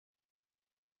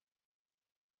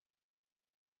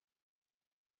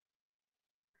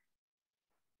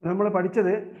നമ്മൾ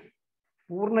പഠിച്ചത്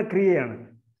പൂർണ്ണക്രിയയാണ്.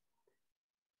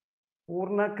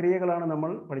 പൂർണ്ണക്രിയകളാണ്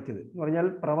നമ്മൾ പഠിച്ചത്. എന്ന് പറഞ്ഞാൽ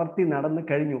പ്രവൃത്തി നടന്നു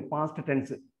കഴിഞ്ഞു, പാസ്റ്റ്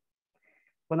ടെൻസ്.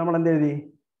 അപ്പോൾ നമ്മൾ എന്തെഴുതി?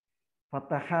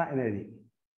 ഫതഹ എന്നെഴുതി.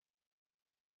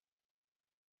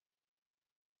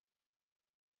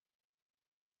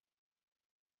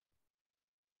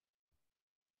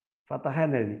 ഫതഹ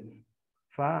എന്നെഴുതി.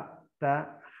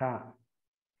 ഫതഹ,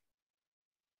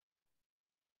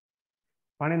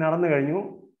 പണി നടന്നു കഴിഞ്ഞു.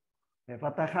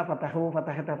 ഫതഹ, ഫതഹു,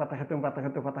 ഫതഹത, ഫതഹത്തും,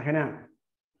 ഫതഹത്തു, ഫതഹന.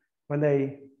 അപ്പോൾ എന്തായി?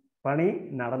 പണി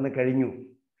നടന്നു കഴിഞ്ഞു.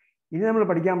 ഇനി നമ്മൾ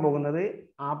പഠിക്കാൻ പോകുന്നത്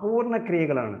അപൂർണ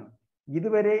ക്രിയകളാണ്.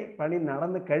 ഇതുവരെ പണി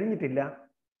നടന്നു കഴിഞ്ഞിട്ടില്ല,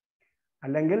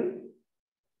 അല്ലെങ്കിൽ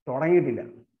തുടങ്ങിയിട്ടില്ല.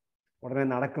 ഉടനെ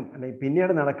നടക്കും, അല്ലെങ്കിൽ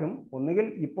പിന്നീട് നടക്കും. ഒന്നുകിൽ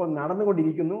ഇപ്പോൾ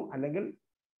നടന്നുകൊണ്ടിരിക്കുന്നു, അല്ലെങ്കിൽ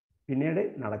പിന്നീട്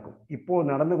നടക്കും. ഇപ്പോൾ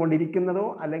നടന്നുകൊണ്ടിരിക്കുന്നതോ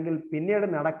അല്ലെങ്കിൽ പിന്നീട്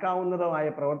നടക്കാവുന്നതോ ആയ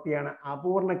പ്രവൃത്തിയാണ്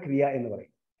അപൂർണ ക്രിയ എന്ന്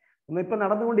പറയും. ഒന്ന് ഇപ്പോൾ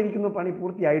നടന്നുകൊണ്ടിരിക്കുന്നു, പണി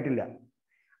പൂർത്തിയായിട്ടില്ല,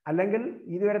 അല്ലെങ്കിൽ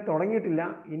ഇതുവരെ തുടങ്ങിയിട്ടില്ല,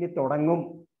 ഇനി തുടങ്ങും,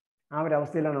 ആ ഒരു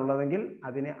അവസ്ഥയിലാണ് ഉള്ളതെങ്കിൽ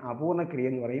അതിനെ അപൂർണ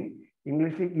ക്രിയ എന്ന് പറയും.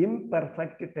 ഇംഗ്ലീഷിൽ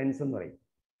ഇംപെർഫെക്റ്റ് ടെൻസ് എന്ന് പറയും.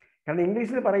 കാരണം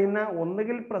ഇംഗ്ലീഷിൽ പറയുന്ന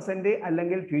ഒന്നുകിൽ പ്രസന്റ്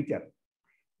അല്ലെങ്കിൽ ഫ്യൂച്ചർ.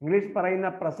 ഇംഗ്ലീഷ് പറയുന്ന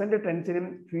പ്രസന്റ് ടെൻസിനും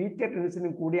ഫ്യൂച്ചർ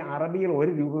ടെൻസിനും കൂടി അറബിയിൽ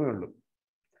ഒരു രൂപമേ ഉള്ളൂ.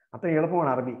 അത്ര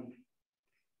എളുപ്പമാണ് അറബി.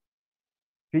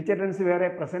 ഫ്യൂച്ചർ ടെൻസ് വേറെ,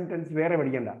 പ്രസന്റ് ടെൻസ് വേറെ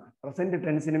പഠിക്കേണ്ട. പ്രസന്റ്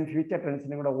ടെൻസിനും ഫ്യൂച്ചർ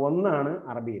ടെൻസിനും കൂടെ ഒന്നാണ്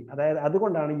അറബിയിൽ. അതായത്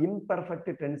അതുകൊണ്ടാണ്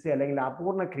ഇംപെർഫെക്റ്റ് ടെൻസ് അല്ലെങ്കിൽ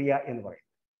അപൂർണ ക്രിയ എന്ന് പറയുന്നത്.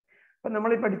 അപ്പം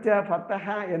നമ്മൾ ഈ പഠിച്ച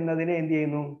ഫതഹ എന്നതിനെ എന്ത്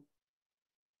ചെയ്യുന്നു?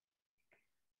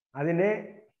 അതിനെ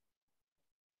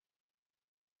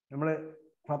നമ്മൾ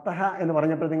ഫതഹ എന്ന്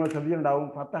പറഞ്ഞപ്പോൾ നിങ്ങൾ ശ്രദ്ധിച്ചിട്ടുണ്ടാവും.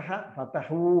 ഫതഹ,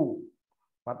 ഫതഹു,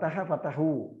 ഫതഹ,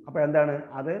 ഫതഹു. അപ്പൊ എന്താണ്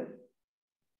അത്?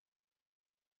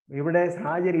 ഇവിടെ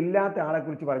സാഹചര്യം ഇല്ലാത്ത ആളെ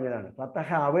കുറിച്ച് പറഞ്ഞതാണ്. ഫതഹ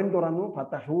അവൻ തുറന്നു,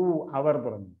 ഫതഹു അവർ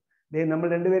തുറന്നു. നമ്മൾ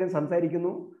രണ്ടുപേരും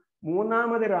സംസാരിക്കുന്നു.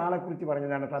 മൂന്നാമതൊരാളെ കുറിച്ച്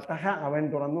പറഞ്ഞതാണ്. ഫതഹ അവൻ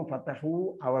തുറന്നു, ഫതഹു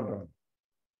അവർ തുറന്നു.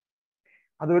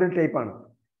 അതൊരു ടൈപ്പാണ്.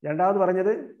 രണ്ടാമത്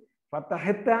പറഞ്ഞത്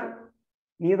ഫതഹത്ത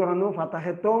നീ തുറന്നു,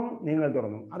 ഫതഹത്തോം നിങ്ങൾ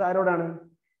തുറന്നു. അതാരോടാണ്?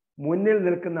 മുന്നിൽ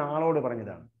നിൽക്കുന്ന ആളോട്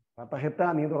പറഞ്ഞതാണ്. ഫതഹത്ത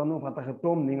നീ തുറന്നു,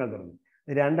 ഫതഹത്തോം നിങ്ങൾ തുറന്നു.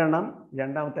 രണ്ടെണ്ണം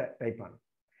രണ്ടാമത്തെ ടൈപ്പാണ്.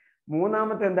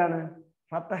 മൂന്നാമത്തെ എന്താണ്?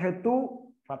 ഫതഹത്തു,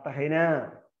 ഫതഹന.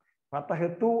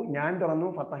 ഫതഹത്തു ഞാൻ തുറന്നു,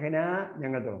 ഫതഹന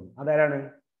ഞങ്ങൾ തുറന്നു. അതാരാണ്?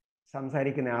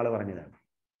 സംസാരിക്കുന്ന ആള് പറഞ്ഞതാണ്.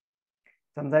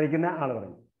 സംസാരിക്കുന്ന ആള്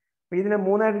പറഞ്ഞു. അപ്പൊ ഇതിനെ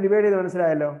മൂന്നായിട്ട് ഡിവൈഡ് ചെയ്ത്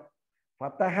മനസ്സിലായല്ലോ.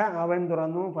 ഫതഹ അവൻ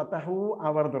തുറന്നു, ഫതഹു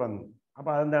അവർ തുറന്നു. അപ്പൊ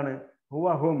അതെന്താണ്? ഹുവ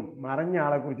ഹും, മറഞ്ഞ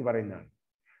ആളെ കുറിച്ച് പറയുന്നതാണ്.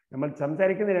 നമ്മൾ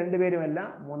സംസാരിക്കുന്ന രണ്ടുപേരുമല്ല,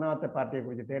 മൂന്നാമത്തെ പാർട്ടിയെ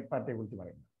കുറിച്ച്, തേർഡ് പാർട്ടിയെ കുറിച്ച്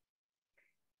പറയുന്നത്.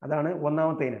 അതാണ്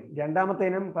ഒന്നാമത്തെ ഇനം. രണ്ടാമത്തെ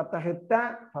ഇനം ഫതഹത്ത,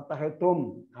 ഫതഹത്തും.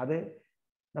 അത്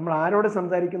നമ്മൾ ആരോട്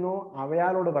സംസാരിക്കുന്നു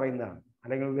അവയാളോട് പറയുന്നതാണ്.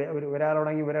 അല്ലെങ്കിൽ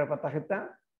ഒരാളോടെങ്കിൽ ഒരാൾ ഫതഹത്ത,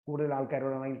 കൂടുതൽ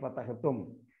ആൾക്കാരോടാണെങ്കിൽ ഫതഹത്തും,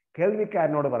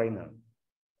 കേൾവിക്കാരനോട് പറയുന്നതാണ്.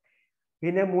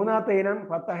 പിന്നെ മൂന്നാമത്തെ ഇനം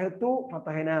ഫതഹത്തു,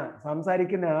 ഫതഹന,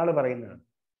 സംസാരിക്കുന്ന ആള് പറയുന്നതാണ്.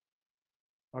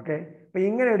 ഓക്കെ. അപ്പൊ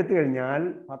ഇങ്ങനെ എടുത്തു കഴിഞ്ഞാൽ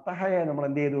ഫതഹയെ നമ്മൾ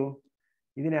എന്ത് ചെയ്തു?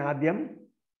 ഇതിനാദ്യം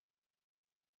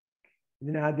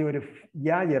ഒരു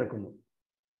യാ ചേർക്കുന്നു.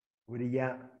 ഒരു യാ.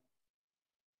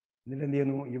 എന്നിട്ട് എന്ത്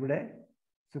ചെയ്യുന്നു? ഇവിടെ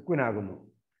സുക്കൂനാകുന്നു,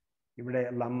 ഇവിടെ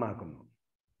ലമ്മാക്കുന്നു.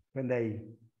 അപ്പൊ എന്തായി?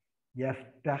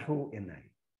 യഫ്തഹു എന്നായി.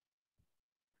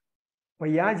 അപ്പൊ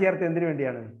യാ ചേർത്ത് എന്തിനു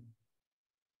വേണ്ടിയാണ്?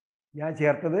 യാ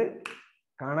ചേർത്തത്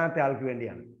കാണാത്ത ആൾക്ക്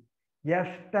വേണ്ടിയാണ്.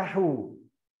 യഫ്തഹു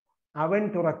അവൻ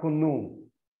തുറക്കുന്നു.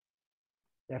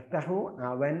 യഫ്തഹു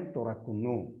അവൻ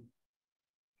തുറക്കുന്നു.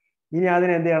 ഇനി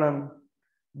അതിനെ എന്ത് ചെയ്യണം?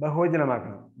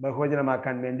 ബഹുവചനമാക്കണം.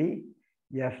 ബഹുവചനമാക്കാൻ വേണ്ടി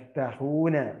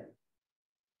യഫ്തഹൂന,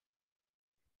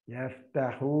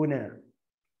 യഫ്തഹൂന.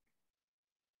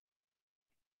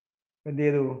 എന്ത്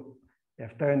ചെയ്തു?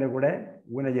 യഫ്തഹുവിന്റെ കൂടെ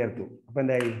ഊന ചേർത്തു. അപ്പൊ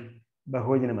എന്തായി?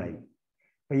 ബഹുവചനമായി.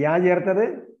 അപ്പൊ യാ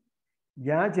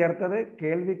ചേർത്തത്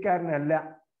കേൾവിക്കാരനല്ല,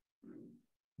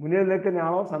 മുന്നിൽ നിൽക്കുന്ന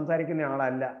ആളോ സംസാരിക്കുന്ന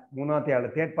ആളല്ല. മൂന്നാമത്തെ ആള്,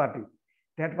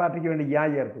 തേർഡ് പാർട്ടിക്ക് വേണ്ടി യാ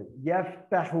ചേർത്തു.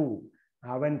 യഫ്തഹു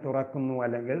അവൻ തുറക്കുന്നു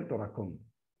അല്ലെങ്കിൽ തുറക്കും.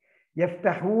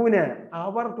 യഫ്തഹൂന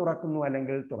അവർ തുറക്കുന്നു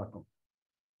അല്ലെങ്കിൽ തുറക്കും.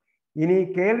 ഇനി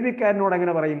കേൾവിക്കാരനോട്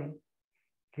എങ്ങനെ പറയും?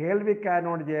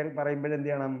 കേൾവിക്കാരനോട് പറയുമ്പോൾ എന്ത്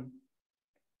ചെയ്യണം?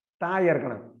 താ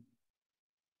ചേർക്കണം.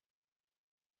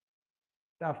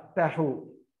 തഫ്തഹു,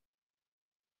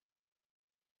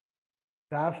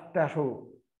 തഫ്തഹു.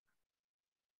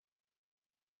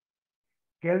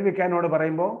 കേൾവിക്കാരനോട്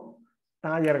പറയുമ്പോൾ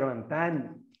താ ചേർക്കണം. താൻ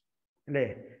അല്ലേ?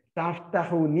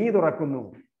 തഫ്തഹു നീ തുറക്കുന്നു,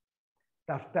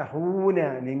 തഫ്തഹൂന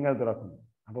നിങ്ങൾ തുറക്കുന്നു.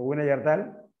 അപ്പൊ ഊന ചേർത്താൽ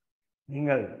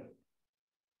നിങ്ങൾ,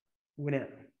 ഊന.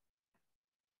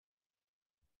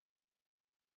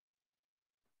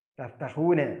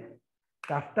 തഫ്തഹൂന,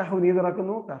 തഫ്തഹു നീ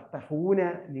തുറക്കുന്നു, തഫ്തഹൂന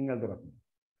നിങ്ങൾ തുറക്കുന്നു.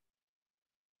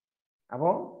 അപ്പോ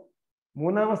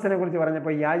മൂന്നാമസ്ഥനെ കുറിച്ച്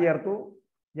പറഞ്ഞപ്പോൾ യാ ചേർത്തു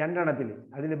രണ്ടെണ്ണത്തിൽ.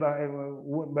 അതിൽ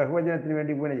ബഹുവചനത്തിന്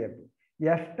വേണ്ടി ഊന ചേർത്തു.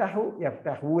 യഫ്തഹു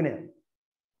യഫ്തഹൂന.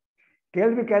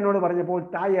 കേൾവിക്കാരനോട് പറഞ്ഞപ്പോൾ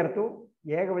താ ചേർത്തു.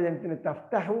 ഏകവചനത്തിന്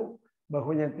തഫ്തഹു,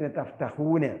 ബഹുവചനത്തിന്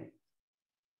തഫ്തഹൂന.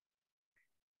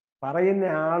 പറയുന്ന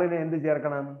ആളിനെ എന്ത്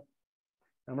ചേർക്കണം?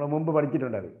 നമ്മൾ മുമ്പ്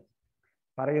പഠിച്ചിട്ടുണ്ട്. അത്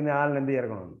പറയുന്ന ആളിന് എന്ത്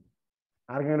ചേർക്കണം?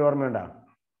 ആർക്കെങ്കിലും ഓർമ്മയുണ്ടോ?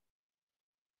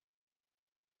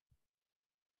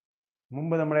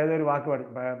 മുമ്പ് നമ്മൾ ഏതൊരു വാക്ക്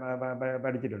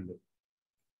പഠിച്ചിട്ടുണ്ട്.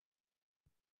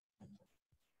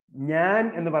 ഞാൻ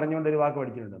എന്ന് പറഞ്ഞുകൊണ്ട് ഒരു വാക്ക്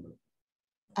പഠിച്ചിട്ടുണ്ട് നമ്മൾ.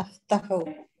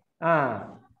 ആ,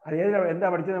 അത് എന്താ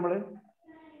പഠിച്ചത് നമ്മള്?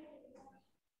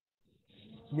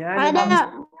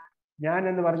 ഞാൻ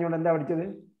എന്ന് പറഞ്ഞുകൊണ്ട് എന്താ പഠിച്ചത്?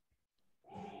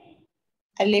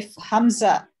 അലിഫ് ഹംസ.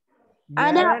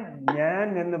 ഞാൻ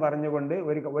എന്ന് പറഞ്ഞുകൊണ്ട്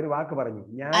ഒരു വാക്ക് പറഞ്ഞു.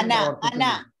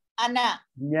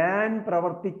 ഞാൻ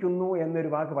പ്രവർത്തിക്കുന്നു എന്നൊരു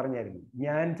വാക്ക് പറഞ്ഞായിരുന്നു.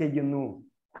 ഞാൻ ചെയ്യുന്നു.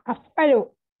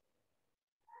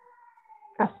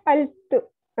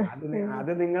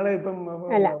 അത് നിങ്ങൾ ഇപ്പം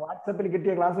വാട്സപ്പിൽ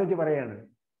കിട്ടിയ ക്ലാസ് വെച്ച് പറയാണ്.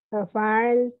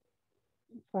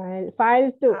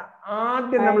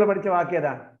 ആദ്യം നമ്മൾ പഠിച്ച വാക്ക്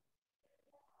ഏതാ?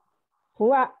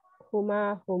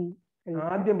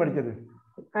 ആദ്യം പഠിച്ചത്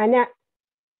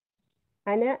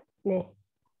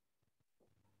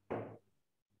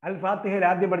അൽ ഫാത്തിഹയിൽ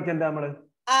ആദ്യം പഠിച്ചത് എന്താ? നമ്മള്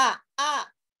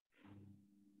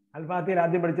അൽ ഫാത്തിഹയിൽ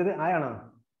ആദ്യം പഠിച്ചത് ആയാണോ?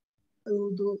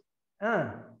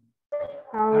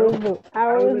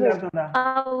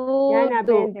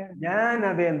 ഞാൻ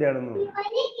അഭയം തേടുന്നു.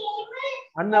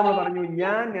 അന്ന് നമ്മൾ പറഞ്ഞു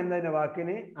ഞാൻ എന്നതിന്റെ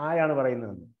വാക്കിന് ആയാണ്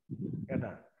പറയുന്നത്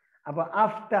കേട്ടാ. അപ്പൊ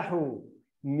അഫ്തഹു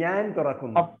ഞാൻ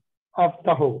തുറക്കുന്നു.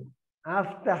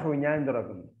 അഫ്തഹു ഞാൻ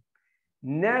തുറക്കുന്നു.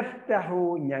 നഫ്തഹു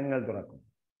ഞങ്ങൾ തുറക്കും.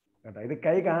 കേട്ടോ, ഇത്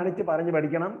കൈ കാണിച്ച് പറഞ്ഞ്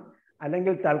പഠിക്കണം.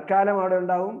 അല്ലെങ്കിൽ തൽക്കാലം അവിടെ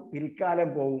ഉണ്ടാവും, പിൽക്കാലം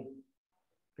പോവും.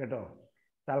 കേട്ടോ,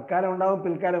 തൽക്കാലം ഉണ്ടാവും,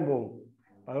 പിൽക്കാലം പോവും.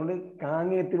 അതുകൊണ്ട്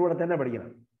കാങ്ങയത്തിലൂടെ തന്നെ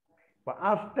പഠിക്കണം. അപ്പൊ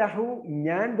അഫ്തഹു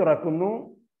ഞാൻ തുറക്കുന്നു,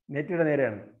 നെറ്റിയുടെ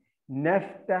നേരെയാണ്.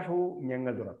 നഫ്തഹു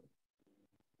ഞങ്ങൾ തുറക്കും.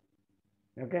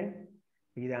 ഓക്കെ,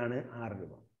 ഇതാണ് 6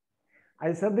 രൂപം.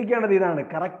 അത് ശ്രദ്ധിക്കേണ്ടത് ഇതാണ്,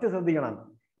 കറക്റ്റ് ശ്രദ്ധിക്കണം.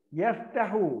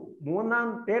 യഫ്തഹു മൂന്നാം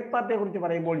തേർഡ് പാർട്ടിയെ കുറിച്ച്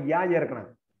പറയുമ്പോൾ യാ ചേർക്കണം.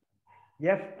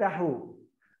 യഫ്തഹു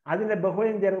അതിന്റെ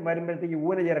ബഹുവചനം വരുമ്പോഴത്തേക്ക്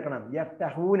ഊന ചേർക്കണം.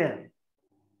 യഫ്തഹൂന.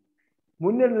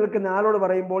 മുന്നിൽ നിൽക്കുന്ന ആളോട്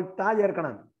പറയുമ്പോൾ താ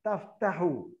ചേർക്കണം.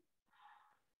 തഫ്തഹു.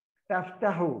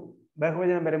 തഫ്തഹു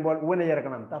ബഹുവചനം വരുമ്പോൾ ഊന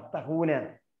ചേർക്കണം. തഫ്തഹൂന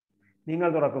നിങ്ങൾ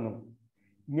തുറക്കുന്നു.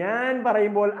 ഞാൻ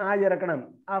പറയുമ്പോൾ ആ ചേർക്കണം.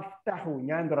 അഫ്തഹു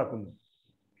ഞാൻ തുറക്കുന്നു.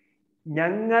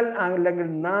 ഞങ്ങൾ അല്ലെങ്കിൽ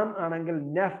നാം ആണെങ്കിൽ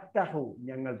നഫ്തഹു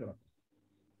ഞങ്ങൾ തുറക്കും.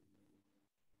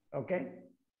 ഓക്കെ,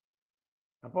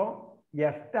 അപ്പോ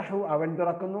യഫ്തഹു അവൻ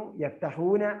തുറക്കുന്നു,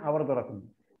 യഫ്തഹൂന അവർ തുറക്കുന്നു.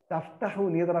 തഫ്തഹു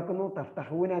നീ തുറക്കുന്നു,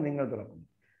 തഫ്തഹൂന നിങ്ങൾ തുറക്കുന്നു.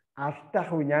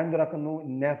 അഫ്തഹു ഞാൻ തുറക്കുന്നു,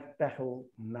 നഫ്തഹു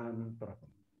നാം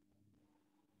തുറക്കുന്നു.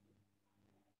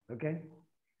 ഓക്കെ,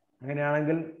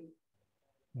 അങ്ങനെയാണെങ്കിൽ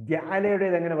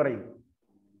ജഅലയുടേത് എങ്ങനെ പറയും?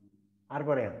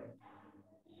 ആർക്ക് പറയാം?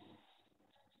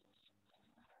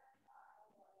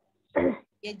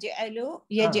 യജ്അലു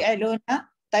യജ്അലൂന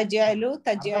തജ്അലു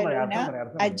തജ്അലൂന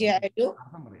അജ്അലു.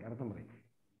 അർത്ഥം പറയും.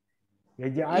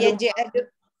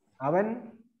 അവൻ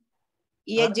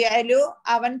യജ്അലു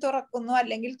അവൻ തുറക്കുന്നു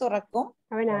അല്ലെങ്കിൽ തുറക്കും.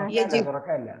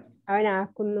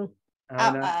 അവനാക്കുന്നു,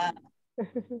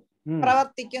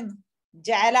 പ്രവർത്തിക്കുന്നു.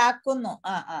 ജഅലാക്കുന്നു.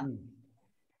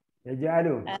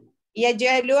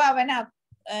 യജ്അലു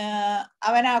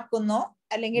അവനാക്കുന്നു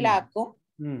അല്ലെങ്കിൽ ആക്കും.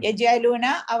 യജ്അലൂന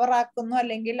അവർ ആക്കുന്നു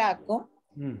അല്ലെങ്കിൽ ആക്കും.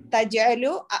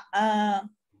 തജ്അലു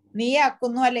നീ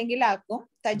ആക്കുന്നു അല്ലെങ്കിൽ ആക്കും.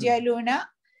 തജ്അലൂന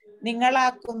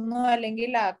നിങ്ങളാക്കുന്നു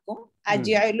അല്ലെങ്കിൽ ആക്കും.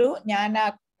 അജ്അലു ഞാൻ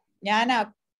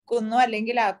ആക്കുന്നു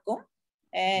അല്ലെങ്കിൽ ആക്കും.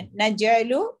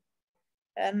 നജ്അലു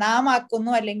നാം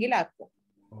ആക്കുന്നു അല്ലെങ്കിൽ ആക്കും.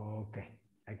 Okay,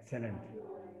 excellent.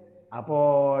 അപ്പോ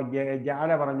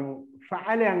ജഅല പറഞ്ഞു.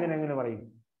 ഫഅല അങ്ങനെ പറയും?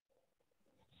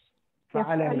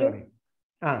 ഫഅല എങ്ങനെ പറയും?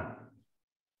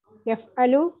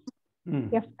 യഫ്അലു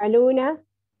യഫ്അലൂന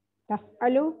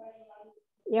തഫ്അലു.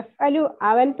 യഫ്അലു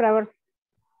അവൻ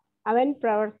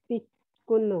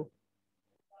പ്രവർത്തിക്കുന്നു.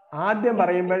 ആദ്യം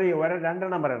പറയുമ്പോഴേ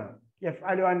രണ്ടെണ്ണം പറയണം.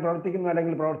 യഫ്അലു അവൻ പ്രവർത്തിക്കുന്നു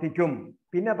അല്ലെങ്കിൽ പ്രവർത്തിക്കും.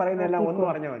 പിന്നെ പറയുന്നതെല്ലാം ഒന്ന്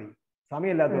പറഞ്ഞാൽ മതി,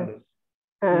 സമയമില്ലാത്തതുകൊണ്ട്.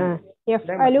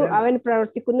 യഫ്അലു അവൻ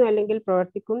പ്രവർത്തിക്കുന്നു അല്ലെങ്കിൽ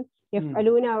പ്രവർത്തിക്കും.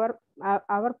 യഫ്അലൂന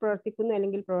അവർ പ്രവർത്തിക്കുന്നു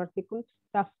അല്ലെങ്കിൽ പ്രവർത്തിക്കും.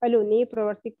 തഫ്അലു നീ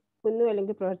പ്രവർത്തിക്കുന്നു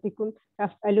അല്ലെങ്കിൽ പ്രവർത്തിക്കും.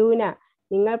 തഫ്അലൂന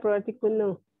നിങ്ങൾ പ്രവർത്തിക്കുന്നു.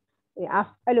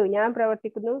 അഫ്അലു ഞാൻ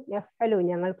പ്രവർത്തിക്കുന്നു. യഫ്അലു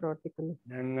ഞങ്ങൾ പ്രവർത്തിക്കുന്നു.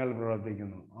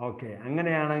 ഓക്കെ,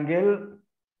 അങ്ങനെയാണെങ്കിൽ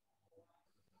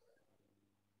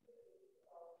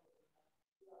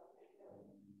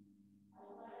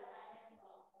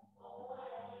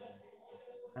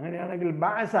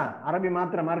ബഅസ അറബി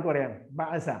മാത്രം ആർക്ക് പറയാം?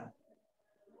 ബഅസ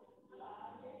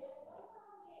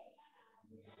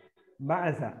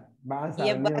ബഅസ ബഅസ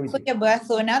യബഅസു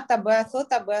യബഅസുന തബഅസു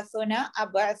തബഅസുന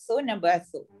അബഅസു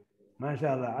നബഅസു. മാഷാ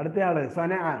അല്ലാഹ്. അടുത്തയാള്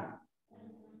സനഅ.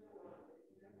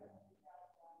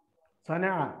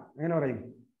 സനഅ എങ്ങനെ പറയും?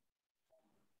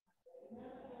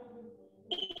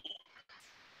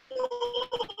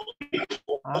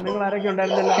 നിങ്ങൾ ആരൊക്കെ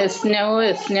ഉണ്ടായിരുന്നല്ലോ?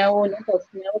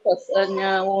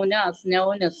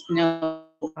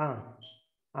 ആ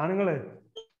ആണുങ്ങള്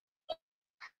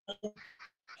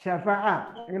ഷഫഅ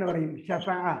എങ്ങനെ പറയും?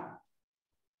 ഷഫഅ.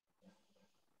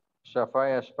 شفا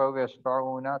يشفع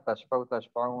يشفعون تشفع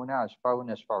تشفعون أشفع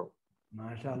نشفع.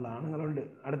 മാഷാ അല്ലാഹ് ആണുങ്ങളുണ്ട്.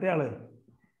 അടുത്തയാള്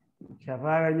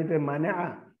ഷഫഅ കഴിഞ്ഞിട്ട് മനഅ.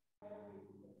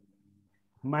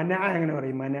 മനഅ എങ്ങനെ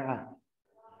പറയും? മനഅ.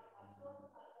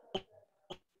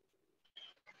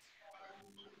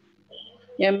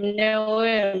 يمنعوا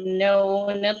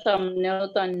يمنعون تمنعوا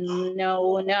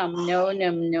تمنعون أمنعوا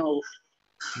نمنعوا.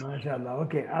 മാഷാ അല്ലാഹ്.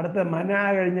 ഓക്കെ. അടുത്ത മനഅ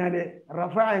കഴിഞ്ഞാല്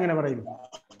റഫഅ എങ്ങനെ പറയും?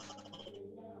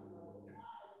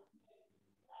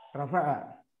 റഫഅ.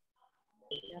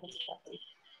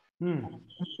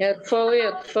 يرفعوا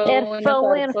يرفعون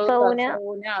ترفعوا ترفعون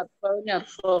أرفعوا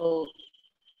نرفعوا.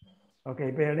 ഓക്കെ.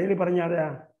 ഇപ്പൊ ഇടയിൽ പറഞ്ഞാരാ?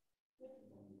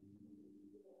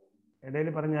 ഇടയിൽ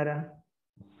പറഞ്ഞാരാ?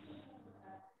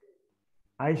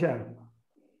 ആയിഷ.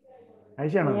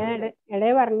 ആയിഷയാണോ?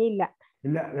 ഇടയിൽ പറഞ്ഞില്ല.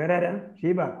 ഇല്ല. വേറെ ആരാ?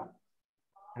 ഷീബ.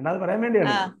 രണ്ടാമത് പറയാൻ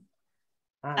വേണ്ടിയാണ്.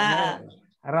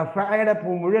 റഫഅയുടെ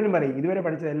മുഴുവനും പറയും. ഇതുവരെ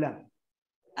പഠിച്ചതെല്ലാം.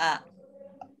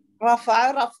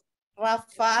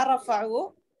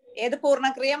 ഏത്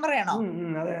പൂർണ്ണക്രിയം പറയണോ?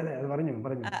 അതെ അതെ പറഞ്ഞു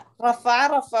പറഞ്ഞു. റഫഅ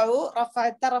റഫഉ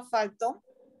റഫഅത റഫഅതും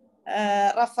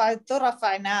റഫഅതു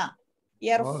റഫഅന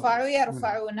യർഫഉ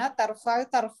യർഫഉന തർഫഉ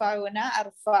തർഫഉന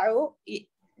അർഫഉ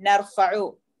നർഫഉ.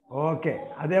 ഓക്കെ.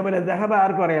 അതേപോലെ ദഹബ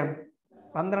ആർക്കും അറിയാം?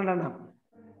 12 എണ്ണം.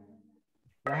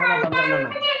 ദഹബ 12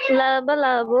 എണ്ണം. ലഅബ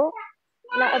ലഅബു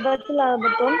ലഅബതു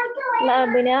ലഅബതും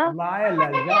ലഅബിന ലായല്ല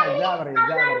ജ പറയും.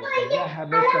 ജ പറയും.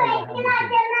 ദഹബത ദഹബതു.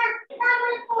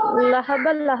 ലഹബ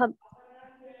ലഹബ.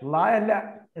 ലായല്ല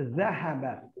ദഹബ.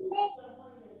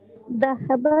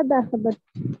 ദഹബ ദഹബത്.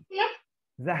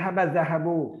 ദഹബ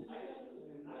ദഹബു.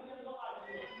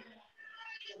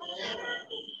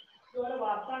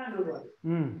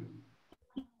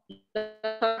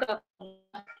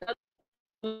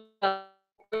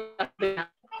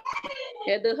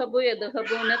 يذهب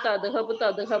يذهبون تذهب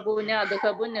تذهبون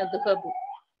أذهب نذهب.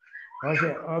 Okay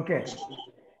okay.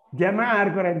 ജമാ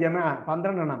ആർക്കും അറിയാം? ജമാ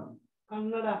 12 എണ്ണം.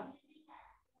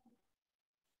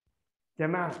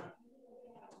 ജമാ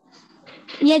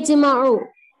يجمعوا.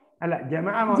 അല്ല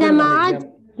ജമാ جماعة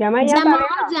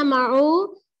جمعوا جمعوا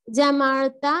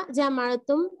جمعت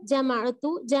جمعتم جمعت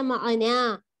جمعنا.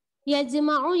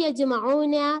 يجمع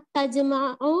يجمعون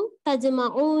تجمعوا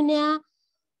تجمعون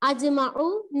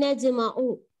أجمعوا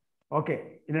نجمعوا. ഓക്കെ.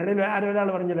 ഇതിനിടയിൽ ആരൊരാൾ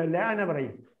പറഞ്ഞല്ലോ ലാന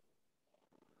പറയും.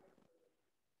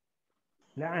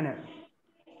 ലാന.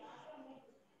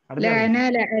 ലാന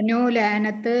ലഅനു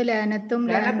ലാനത്ത് ലാനത്തും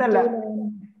ലാനത്തല്ല.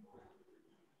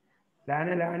 ലാന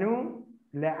ലാനു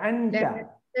ലഅൻത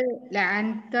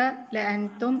ലഅൻത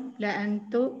ലഅൻതും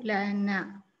ലഅൻതു ലഅന്ന.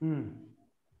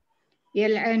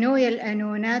 യൽഅനു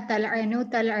യൽഅനൂന തൽഅനു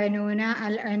തൽഅനൂന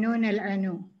അൽഅനു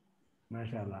നൽഅനു.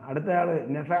 മാഷാ അല്ലാഹ്. അടുത്തയാള്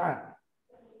നഫഅ.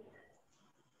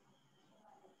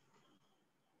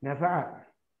 നഫഅ.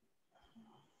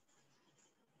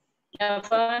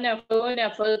 نفع نفع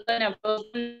نفعت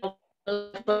نفعت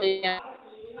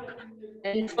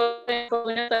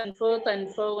نفعون تنفع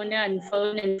تنفعون أنفع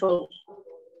ننفع.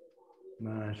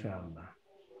 മാഷാ അല്ലാഹ്.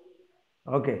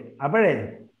 ഓക്കെ. അപ്പോഴേ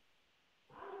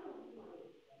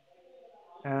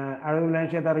أعوذ بالله من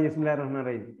الشيطان الرجيم. بسم الله الرحمن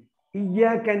الرحيم.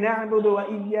 إياك نعبد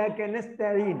وإياك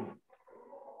نستعين.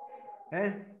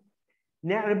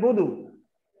 نعبد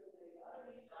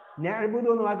نعبد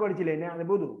എന്ന് വാക്ക് പഠിച്ചില്ലേ?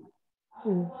 നഅ്ബുദു.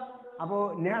 അപ്പോ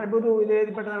നഅ്ബുദു ഇത്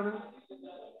ഏതിൽപ്പെട്ടതാണ്?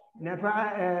 നഫഅ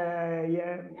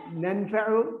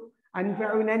നൻഫഉ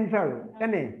അൻഫഉ നൻഫഉ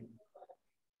തന്നെ.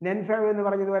 നൻഫഉ എന്ന്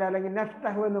പറഞ്ഞതുപോലെ അല്ലെങ്കിൽ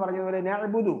നഫ്തഹു എന്ന് പറഞ്ഞതുപോലെ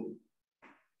നഅ്ബുദു.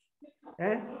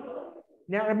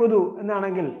 നഅ്ബുദു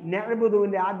എന്നാണെങ്കിൽ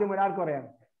നഅ്ബുദുവിന്റെ ആദ്യം ഒരാൾക്ക് പറയാം.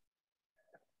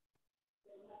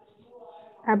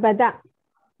 അബദ.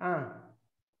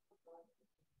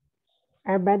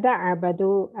 അബദ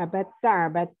അബദു അബത്ത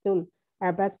അബത്തും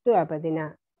അബത്തു അബദിന.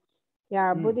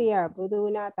 യഅബുദു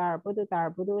യഅബുദൂന തഅബുദു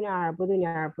തഅബുദൂന അഅബുദു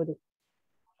നഅബുദു.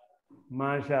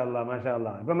 മാഷാ അല്ലാഹ് മാഷാ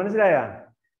അല്ലാഹ്. ഇപ്പൊ മനസ്സിലായാ?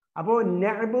 അപ്പോ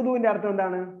നഅ്ബുദുവിന്റെ അർത്ഥം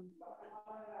എന്താണ്?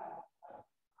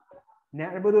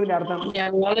 നഅ്ബുദുവിന്റെ അർത്ഥം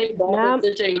ഞങ്ങൾ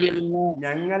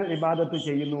ഇബാദത്ത്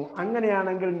ചെയ്യുന്നു.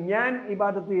 അങ്ങനെയാണെങ്കിൽ ഞാൻ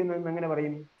ഇബാദത്ത് ചെയ്യുന്നു എന്ന് എങ്ങനെ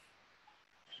പറയും?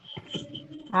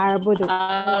 അഅ്ബുദു.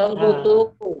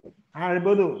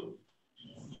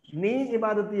 നീ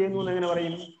ഇബാദത്ത് ചെയ്യുന്നു എന്ന് എങ്ങനെ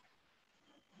പറയും?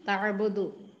 തഅബുദു.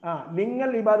 നിങ്ങൾ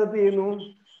ഇബാദത്ത് ചെയ്യുന്നു.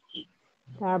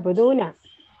 തഅബുദൂന.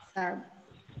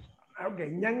 ഓക്കെ,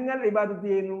 ഞങ്ങൾ ഇബാദത്ത്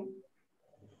ചെയ്യുന്നു.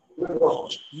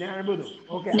 നഅ്ബുദു.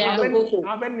 ഓക്കെ,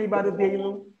 അവൻ ഇബാദത്ത്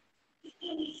ചെയ്യുന്നു.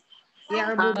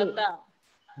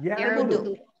 യഅ്ബുദു.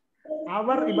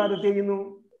 അവർ ഇബാദത്ത് ചെയ്യുന്നു.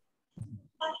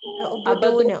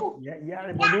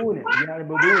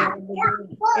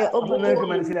 അപ്പൊ നിങ്ങൾക്ക്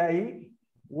മനസ്സിലായി,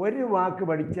 ഒരു വാക്ക്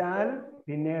പഠിച്ചാൽ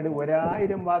പിന്നീട്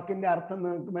 1000 വാക്കിന്റെ അർത്ഥം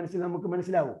നമുക്ക്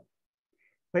മനസ്സിലാവും.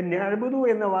 ഇപ്പൊ നഅ്ബുദു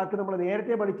എന്ന വാക്ക് നമ്മൾ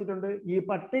നേരത്തെ പഠിച്ചിട്ടുണ്ട്. ഈ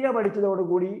പട്ടിക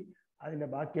പഠിച്ചതോടുകൂടി അതിന്റെ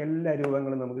ബാക്കി എല്ലാ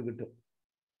രൂപങ്ങളും നമുക്ക് കിട്ടും.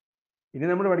 ഇനി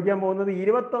നമ്മൾ പഠിക്കാൻ പോകുന്നത്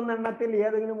 21 എണ്ണത്തിൽ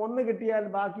ഏതെങ്കിലും ഒന്ന് കിട്ടിയാൽ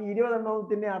ബാക്കി 20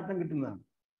 എണ്ണത്തിന്റെ അർത്ഥം കിട്ടുന്നതാണ്.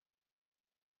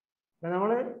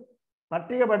 നമ്മള്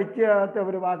പട്ടിക പഠിക്കാത്ത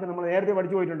ഒരു വാക്ക് നമ്മൾ നേരത്തെ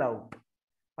പഠിച്ചു പോയിട്ടുണ്ടാവും.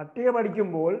 പട്ടിക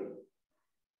പഠിക്കുമ്പോൾ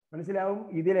മനസ്സിലാവും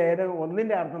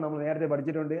ഒന്നിന്റെ അർത്ഥം നമ്മൾ നേരത്തെ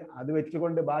പഠിച്ചിട്ടുണ്ട്. അത്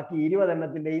വെച്ചുകൊണ്ട് ബാക്കി 20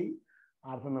 എണ്ണത്തിന്റെയും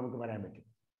അർത്ഥം നമുക്ക് പറയാൻ പറ്റും.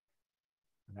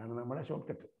 അതാണ് നമ്മുടെ ഷോർട്ട്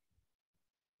കട്ട്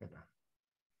കേട്ടാ.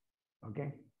 ഓക്കെ,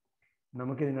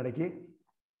 നമുക്കിതിനിടയ്ക്ക്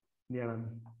എന്ത് ചെയ്യണം?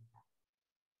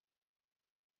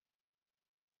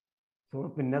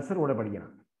 സൂറത്തുൻ നസ്ർ കൂടെ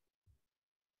പഠിക്കണം.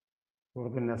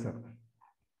 സൂറത്തുൻ നസ്ർ.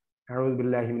 أعوذ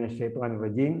بالله من الشيطان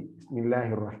الرجيم بسم الله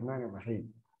الرحمن الرحيم.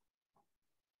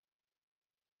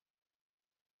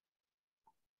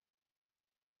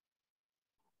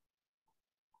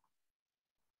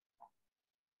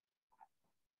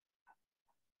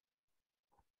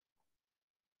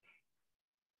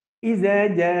 إذا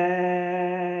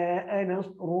جاء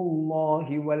نصر الله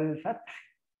والفتح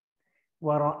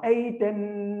ورأيت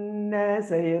الناس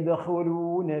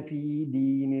يدخلون في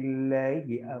دين الله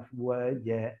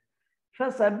أفواجا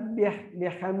فسبح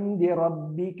بحمد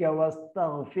ربك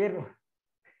واستغفره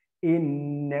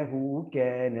إنه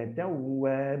كان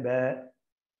توابا.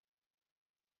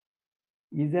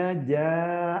 إذا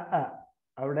جاء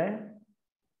അവിടെ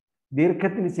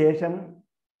ദീർഘത്തിന് ശേഷം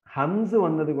ഹംസ്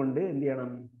വന്നത് കൊണ്ട് എന്ത്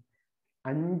ചെയ്യണം?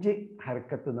 5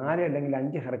 ഹർക്കത്ത്, 4 അല്ലെങ്കിൽ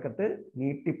 5 ഹർക്കത്ത്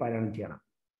നീട്ടി പാരായണം ചെയ്യണം.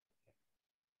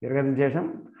 ദീർഘത്തിന് ശേഷം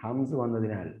ഹംസ്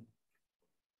വന്നതിനാൽ.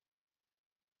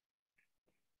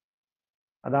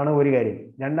 അതാണ് ഒരു കാര്യം.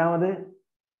 രണ്ടാമത്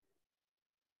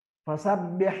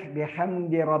ഫസബ്ബിഹ്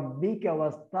ബിഹംദി റബ്ബിക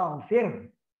വസ്തഗ്ഫിർ.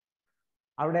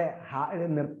 അവിടെ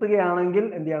നിർത്തുകയാണെങ്കിൽ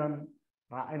എന്ത് ചെയ്യണം?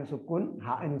 റാഇന് സുക്കൂൻ,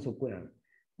 ഹാഇന് സുക്കൂനാണ്.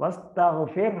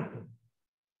 വസ്തഗ്ഫിർ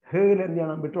എന്ത്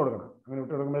ചെയ്യണം? വിട്ടുകൊടുക്കണം. അങ്ങനെ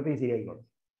വിട്ടുകൊടുക്കുമ്പോഴത്തേക്ക് ശരിയായിക്കോളും.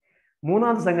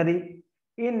 മൂന്നാമത്തെ സംഗതി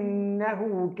ഇന്നഹു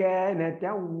കാന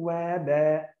തവ്വാബ,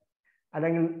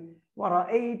 അല്ലെങ്കിൽ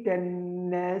ورأيت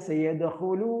الناس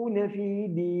يدخلون في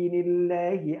دين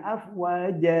الله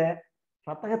أفواجا.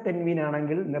 ഫതഹ തൻവീൻ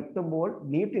ആണെങ്കിൽ നിർത്തുമ്പോൾ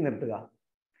നീട്ടി നിർത്തുക.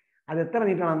 അത് എത്ര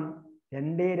നീട്ടണം?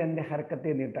 2 ഹർക്കത്തെ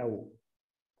നീട്ടാവൂ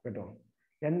കേട്ടോ.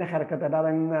 2 ഹർക്കത്ത്, അല്ലാതെ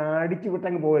അങ്ങ് അടിച്ചു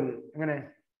വിട്ടങ്ങ് പോകരുത്. അങ്ങനെ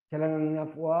ചില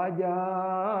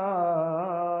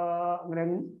അങ്ങനെ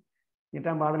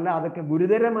നീട്ടാൻ പാടില്ല. അതൊക്കെ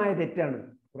ഗുരുതരമായ തെറ്റാണ്.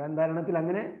 ഖുർആൻ ധാരണത്തിൽ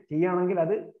അങ്ങനെ ചെയ്യുകയാണെങ്കിൽ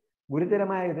അത്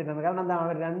ഗുരുതരമായ തെറ്റാണ്. കാരണം എന്താ?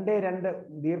 2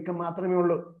 ദീർഘം മാത്രമേ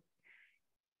ഉള്ളൂ.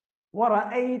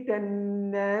 ورأيت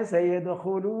الناس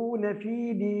يدخلون في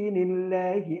دين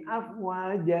الله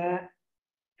أفواجا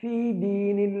في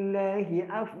دين الله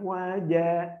أفواجا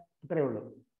അത്രയേ ഉള്ളൂ.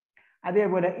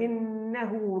 അതേപോലെ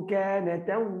ഇന്നഹു കാന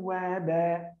തവ്വാബ,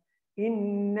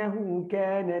 ഇന്നഹു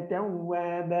കാന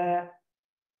തവ്വാബ.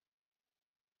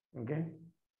 ഓക്കെ,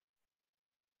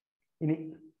 ഇനി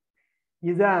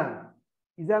ഇതാ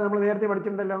നമ്മൾ നേരത്തെ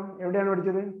പഠിച്ചിട്ടുണ്ടല്ലോ. എവിടെയാണ്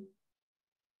പഠിച്ചത്?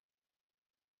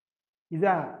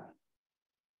 ഇതാ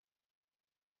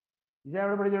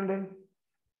എവിടെ പഠിച്ചിട്ടുണ്ട്?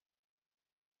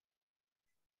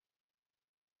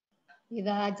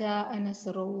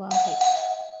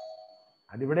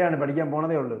 അതിവിടെയാണ് പഠിക്കാൻ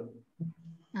പോണതേ ഉള്ളൂ.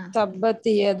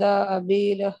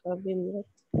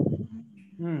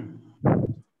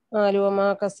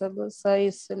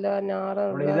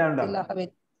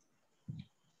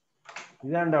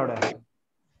 ഇതാണ്ടോ അവിടെ?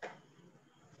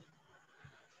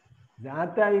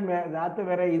 ജാത്ത്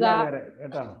വേറെ ഇതാ വേറെ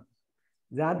കേട്ടാണോ?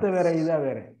 ജാത്ത് വേറെ ഇതാ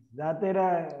വേറെ. ജാത്തയുടെ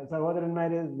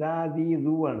സഹോദരന്മാര്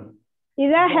ആണ്.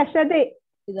 ഇതാ ഹസദ്.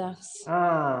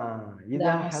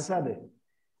 ഇതാ ഹസദ്.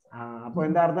 അപ്പൊ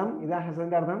എന്താ അർത്ഥം? ഇതാ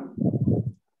ഹസദിന്റെ അർത്ഥം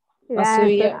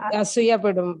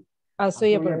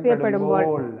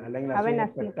അസൂയപ്പെടുമ്പോൾ അല്ലെങ്കിൽ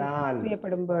അസൂയപ്പെട്ടാൽ.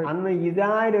 അന്ന്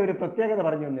ഇതായുടെ ഒരു പ്രത്യേകത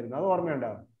പറഞ്ഞു വന്നിരുന്നു. അത്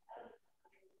ഓർമ്മയുണ്ടോ?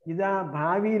 ഇതാ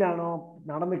ഭാവിയിലാണോ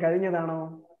നടന്നു കഴിഞ്ഞതാണോ?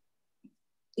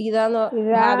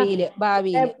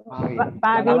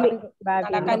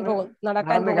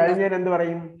 നടന്നു കഴിഞ്ഞതിന് എന്ത്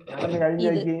പറയും? നടന്നു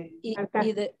കഴിഞ്ഞേക്ക്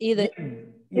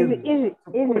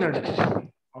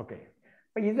ഓക്കെ.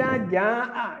 അപ്പൊ ഇതാ ജാ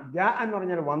എന്ന്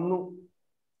പറഞ്ഞാൽ വന്നു.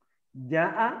 ജാ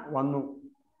വന്നു.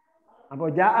 അപ്പൊ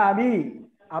ജാ അബി,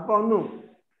 അപ്പൊ വന്നു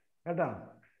കേട്ടോ.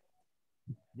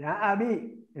 ജാ അബി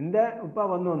എന്റെ ഉപ്പ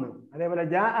വന്നു എന്ന്. അതേപോലെ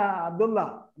ജാ അബ്ദുള്ള,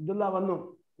 അബ്ദുള്ള വന്നു.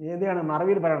 ഏതാണ്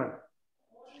മറവിയിൽ പറയണം.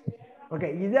 ഓക്കെ,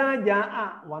 ഇതാ ജാ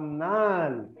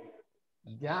വന്നാൽ.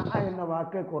 ജാ എന്ന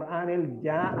വാക്ക് ഖുർആനിൽ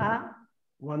ജാ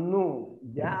വന്നു,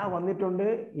 ജാ വന്നിട്ടുണ്ട്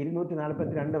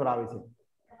 242 പ്രാവശ്യം.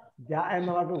 ജാ എന്ന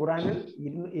വാക്ക് ഖുർആനിൽ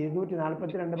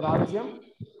 242 പ്രാവശ്യം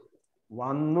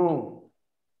വന്നു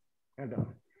കേട്ടോ.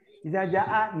 ഇതാ ജാ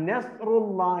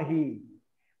നസ്റുല്ലാഹി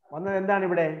വന്നത് എന്താണ്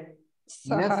ഇവിടെ?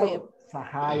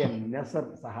 സഹായം. നസ്ർ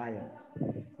സഹായം.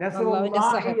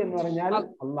 നസ്റുല്ലാഹി എന്ന് പറഞ്ഞാൽ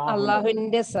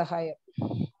അള്ളാഹുവിന്റെ സഹായം.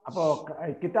 അപ്പോ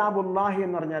കിതാബുല്ലാഹി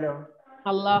എന്ന് പറഞ്ഞാലോ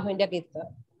അള്ളാഹുവിന്റെ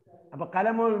കിതാബ്. അപ്പൊ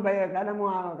കലമു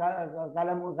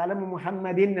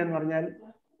മുഹമ്മദിൻ എന്ന് പറഞ്ഞാൽ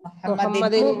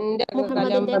മുഹമ്മദിന്റെ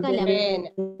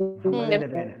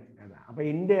പേന. അപ്പൊ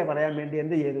ഇന്ത്യ പറയാൻ വേണ്ടി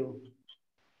എന്ത് ചെയ്തു?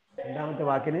 രണ്ടാമത്തെ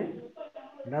വാക്കിന്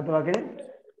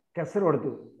കെസർ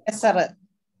കൊടുത്തു.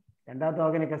 രണ്ടാമത്തെ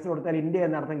വാക്കിന് കെസർ കൊടുത്താൽ ഇന്ത്യ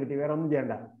എന്ന അർത്ഥം കിട്ടി, വേറെ ഒന്നും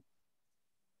ചെയ്യണ്ട.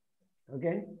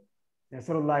 ഓക്കെ,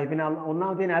 നസ്റുല്ലാഹി. പിന്നെ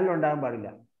ഒന്നാമത്തേന് അല്ല ഉണ്ടാകാൻ പാടില്ല.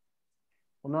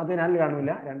 ഒന്നാമത്തേന് അല്ല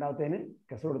കാണൂല, രണ്ടാമത്തേന്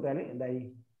കെസർ കൊടുത്താൽ എന്തായി?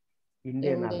 ഇന്ത്യ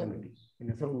എന്ന അർത്ഥം കിട്ടി.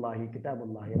 നസ്റുല്ലാഹി,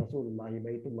 കിതാബുല്ലാഹി, റസൂലുള്ളാഹി,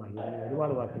 ബൈത്തുല്ലാഹി, അങ്ങനെ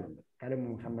ഒരുപാട് വാക്കുകളുണ്ട്. കലം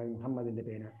മുഹമ്മദിന്റെ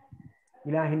പേന.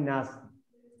 ഇലാഹിന്നാസ്.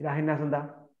 ഇലാഹിന്നാസ് എന്താ?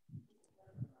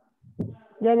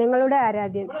 ജനങ്ങളുടെ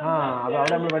ആരാധ്യൻ. അത്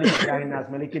അവിടെ നമ്മൾ പഠിച്ചു. ഇലാഹിന്നാസ്,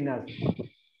 മലിക്കിന്നാസ്,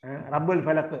 റബ്ബുൽ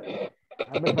ഫലഖ്.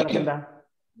 റബ്ബുൽ ഫലഖ് എന്താ?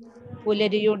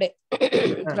 പുലരിയുടെ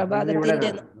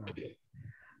പ്രഭാതത്തിന്റെ.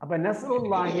 അപ്പൊ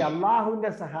നസ്റുല്ലാഹി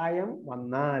അള്ളാഹുവിന്റെ സഹായം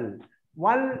വന്നാൽ,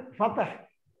 വൽ ഫതഹ്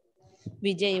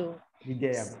വിജയം.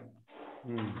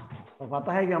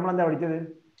 ഫതഹയ്ക്ക് നമ്മളെന്താ പഠിച്ചത്?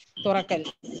 തുറക്കൽ.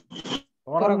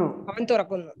 തുറന്നു. അവൻ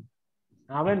തുറക്കുന്നു.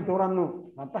 അവൻ തുറന്നു.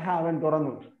 ഫതഹ അവൻ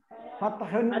തുറന്നു.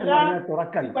 ഫതഹൻ എന്ന് പറഞ്ഞാൽ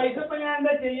തുറക്കൽ.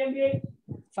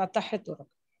 ഫതഹ്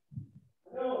തുറക്കൽ.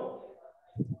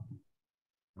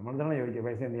 നമ്മളെന്താണ് ചോദിച്ചത്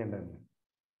പൈസ എന്ത് ചെയ്യേണ്ടതെന്ന്?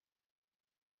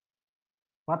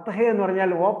 ഫതഹ് എന്ന് പറഞ്ഞാൽ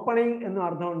ഓപ്പണിംഗ് എന്നും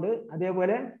അർത്ഥമുണ്ട്,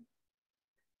 അതേപോലെ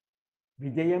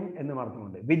വിജയം എന്നും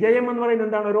അർത്ഥമുണ്ട്. വിജയം എന്ന് പറയുന്നത്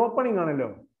എന്താണ്? ഒരു ഓപ്പണിംഗ് ആണല്ലോ,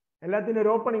 എല്ലാത്തിനും ഒരു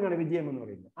ഓപ്പണിംഗ് ആണ് വിജയം എന്ന്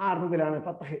പറയുന്നത്. ആ അർത്ഥത്തിലാണ്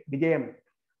ഫതഹ്, വിജയം.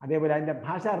 അതേപോലെ അതിന്റെ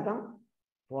ഭാഷാർത്ഥം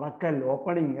തുറക്കൽ,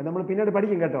 ഓപ്പണിംഗ്. നമ്മൾ പിന്നീട്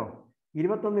പഠിക്കും കേട്ടോ.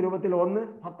 21 രൂപത്തിൽ 1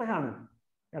 ഫതഹാണ്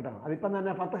കേട്ടോ. അതിപ്പം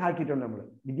തന്നെ ഫതഹ് ആക്കിയിട്ടുണ്ട്, നമ്മൾ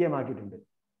വിജയമാക്കിയിട്ടുണ്ട്.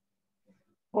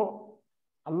 അപ്പോ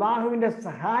അള്ളാഹുവിന്റെ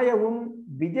സഹായവും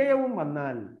വിജയവും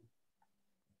വന്നാൽ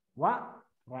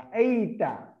റഅയ്ത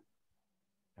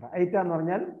എന്ന്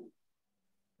പറഞ്ഞാൽ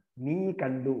നീ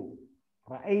കണ്ടു.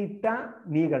 റഅയ്ത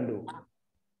നീ കണ്ടു.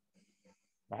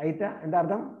 റഅയ്ത എന്താ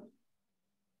അർത്ഥം?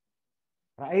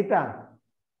 റഅയ്ത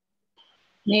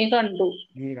നീ കണ്ടു.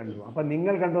 അപ്പൊ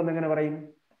നിങ്ങൾ കണ്ടു എന്ന് എങ്ങനെ പറയും?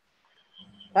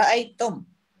 റഅയ്തും.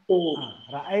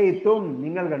 റഅയ്തും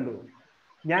നിങ്ങൾ കണ്ടു.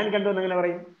 ഞാൻ കണ്ടു എന്ന് എങ്ങനെ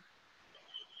പറയും?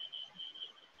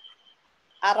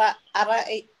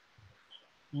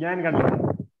 ഞാൻ കണ്ടു.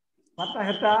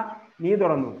 ഫതഹത നീ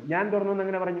തുറന്നു. ഞാൻ തുറന്നു എന്ന്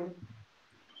എങ്ങനെ പറഞ്ഞു?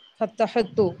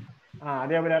 ഫതഹതു.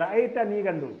 അതേപോലെ റഅയ്ത നീ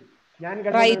കണ്ടു. ഞാൻ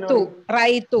കണ്ടു.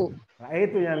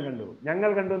 റഅയ്തു ഞാൻ കണ്ടു. ഞങ്ങൾ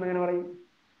കണ്ടു എന്ന് എങ്ങനെ പറയും?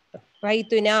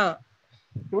 റഅയ്തുനാ.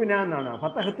 തുനാ എന്നാണ്.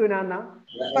 ഫതഹതുനാ എന്നാ?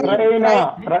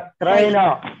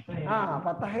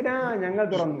 ഫതഹന ഞങ്ങൾ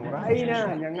തുറന്നു. റഅയ്ന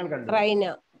ഞങ്ങൾ കണ്ടു.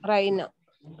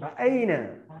 റഅയ്ന.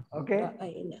 ഓക്കെ.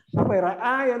 അപ്പൊ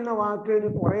റഅ എന്ന വാക്കിന്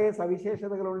കുറെ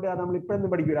സവിശേഷതകളുണ്ട്. അത് നമ്മൾ ഇപ്പൊ ഒന്നും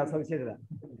പഠിക്കൂല. ആ സവിശേഷത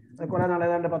അത് കുറെ നാളെ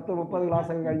 10-30 ക്ലാസ്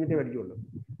ഒക്കെ കഴിഞ്ഞിട്ടേ പഠിക്കുള്ളൂ.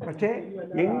 പക്ഷെ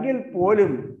എങ്കിൽ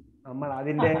പോലും നമ്മൾ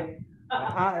അതിന്റെ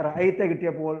റഅയ്ത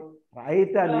കിട്ടിയപ്പോൾ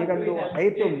റഅയ്ത നീ കണ്ടു,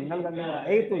 റഅയ്തു നിങ്ങൾ കണ്ടു,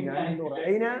 റഅയ്തു ഞാൻ കണ്ടു,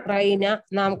 റഅയ്ന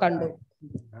നാം കണ്ടു.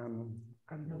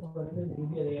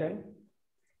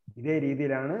 ഇതേ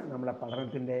രീതിയിലാണ് നമ്മളെ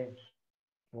പഠനത്തിന്റെ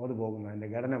തോത് പോകുന്നത്, അതിന്റെ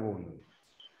ഘടന പോകുന്നത്.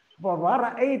 അപ്പൊ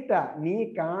വറഅയ്ത നീ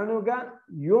കാണുക.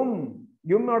 യും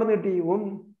അവിടെ നിന്ന് കിട്ടി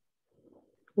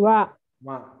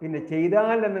പിന്നെ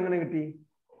ചെയ്താൽ എന്നെങ്ങനെ കിട്ടി?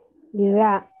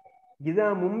 ഇതാ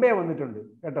മുമ്പേ വന്നിട്ടുണ്ട്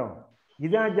കേട്ടോ.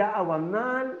 ഇതാ ജാ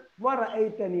വന്നാൽ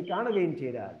വറഅയ്ത നീ കാണുകയും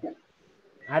ചെയ്താൽ.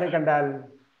 ആരെ കണ്ടാൽ?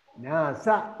 നാസ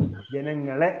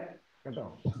ജനങ്ങളെ കേട്ടോ.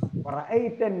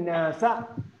 വറഅയ്ത നാസ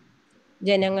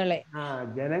ജനങ്ങളെ.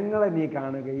 ജനങ്ങളെ നീ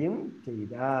കാണുകയും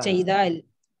ചെയ്താൽ.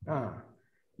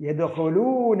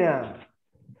 യദ്ഖുലൂന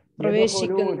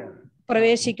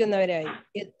പ്രവേശിക്കുന്നവരായി.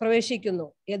 പ്രവേശിക്കുന്നു.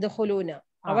 യദ്ഖുലൂന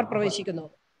അവർ പ്രവേശിക്കുന്നു.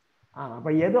 അപ്പൊ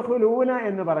യദ്ഖുലൂന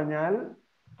എന്ന് പറഞ്ഞാൽ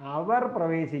അവർ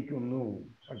പ്രവേശിക്കുന്നു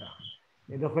കേട്ടോ.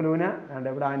 യദ്ഖുലൂന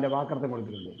ഇവിടെ അതിന്റെ വാക്കർത്ഥം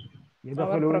കൊടുത്തിട്ടുണ്ട്.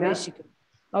 യദ്ഖുലൂന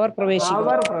അവർ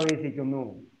പ്രവേശിക്കുന്നു.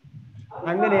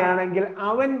 അങ്ങനെയാണെങ്കിൽ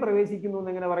അവൻ പ്രവേശിക്കുന്നു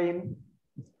എന്ന് എങ്ങനെ പറയും?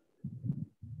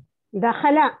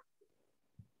 ദഖല.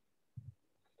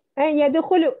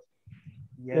 യദ്ഖുലു.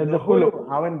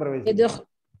 അവൻ പ്രവേശിക്കുന്നു.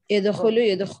 യദ്ഖുലു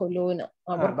യദ്ഖുലൂന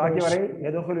അവർ ബാക്കി പറയും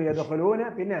യദ്ഖുലു യദ്ഖുലൂന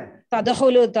പിന്നെ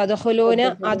തദ്ഖുലു തദ്ഖുലൂന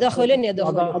അദ്ഖുലുൻ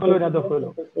യദ്ഖുലു.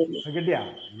 കിട്ടിയ?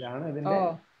 ഇതാണ് ഇതിന്റെ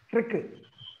ട്രിക്ക്.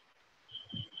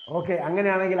 ഓക്കെ,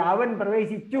 അങ്ങനെയാണെങ്കിൽ അവൻ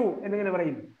പ്രവേശിച്ചു എന്നിങ്ങനെ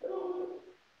പറയും.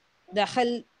 ദഖൽ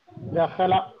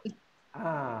ദഖല.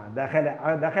 ദഖല.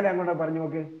 ദഖല അങ്ങോട്ട് പറഞ്ഞു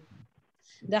നോക്ക്.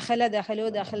 ദഖല ദഖലു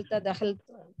ദഖൽത ദഖൽ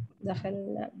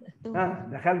ദഖൽന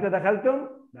ദഖൽത ദഖൽതും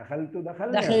ദഖൽതു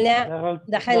ദഖൽന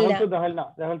ദഖൽന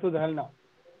ദഖൽതു ദഖൽന.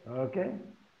 ഓക്കെ.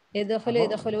 യദ്ഖുലു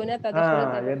യദ്ഖുലൂന തദ്ഖുലു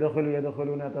യദ്ഖുലു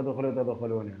യദ്ഖുലൂന തദ്ഖുലു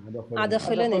തദ്ഖുലൂന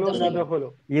അദ്ഖുലുൻ യദ്ഖുലു.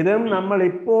 ഇതും നമ്മൾ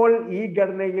ഇപ്പോൾ ഈ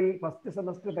ഘടനയിൽ ഫസ്റ്റ്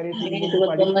സെമസ്റ്റർ പരീക്ഷയ്ക്ക്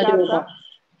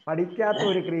പഠിക്കാത്ത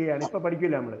ഒരു ക്രിയയാണ്. ഇപ്പൊ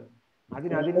പഠിക്കില്ല നമ്മള്.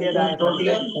 അതിനതിൻ്റെതായ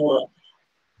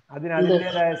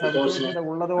സവിശേഷത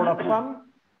ഉള്ളതോടൊപ്പം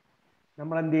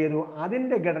നമ്മൾ എന്ത് ചെയ്തു?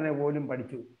 അതിന്റെ ഘടന പോലും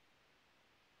പഠിച്ചു.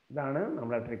 ഇതാണ്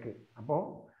നമ്മളെ ട്രിക്ക്. അപ്പോ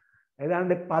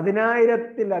ഏതാണ്ട് 10,000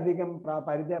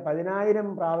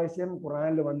 പ്രാവശ്യം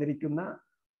ഖുർആനിൽ വന്നിരിക്കുന്ന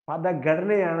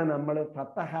പദഘടനയാണ് നമ്മൾ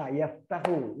ഫതഹ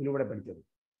യഫ്തഹു ഇതിലൂടെ പഠിച്ചത്.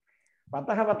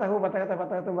 ഫതഹ ഫതഹു ഫതഹത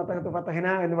ഫതഹതു ഫതഹതു ഫതഹന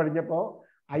എന്ന് പഠിച്ചപ്പോ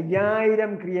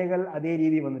 5000 ക്രിയകൾ അതേ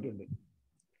രീതിയിൽ വന്നിട്ടുണ്ട്.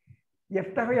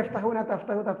 യഫ്തഹു യഫ്തഹുന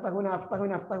തഫ്തഹു തഫ്തഹുന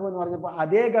അഫ്തഹുന അഫ്തഹു എന്ന് പറഞ്ഞപ്പോൾ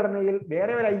അതേ ഘടനയിൽ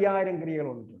വേറെ ഒരു 5000 ക്രിയകൾ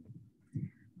വന്നിട്ടുണ്ട്.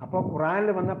 അപ്പോൾ ഖുർആനിൽ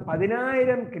വന്ന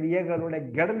 10,000 ക്രിയകളുടെ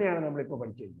ഘടനയാണ് നമ്മളിപ്പോൾ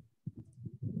പഠിച്ചത്.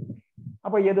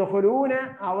 അപ്പൊ യദ്ഖുലൂന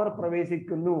അവർ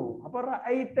പ്രവേശിക്കുന്നു. അപ്പൊ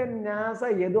റഅയ്ത നാസ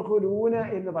യദ്ഖുലൂന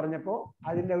എന്ന് പറഞ്ഞപ്പോൾ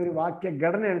അതിന്റെ ഒരു വാക്യ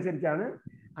ഘടന അനുസരിച്ചാണ്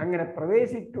അങ്ങനെ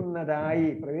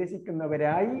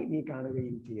പ്രവേശിക്കുന്നവരായി നീ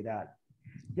കാണുകയും ചെയ്താൽ.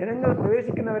 ജനങ്ങൾ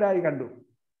പ്രവേശിക്കുന്നവരായി കണ്ടു.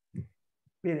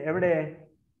 പിന്നെ എവിടെ?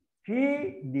 ഫീ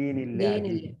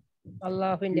ദീനില്ലാഹി,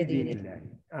 അല്ലാഹുവിന്റെ ദീനിൽ.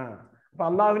 അപ്പൊ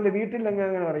അല്ലാഹുവിന്റെ വീട്ടിൽ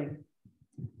എങ്ങനെ പറയും?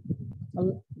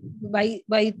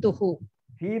 ബൈതുഹു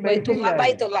ഫീ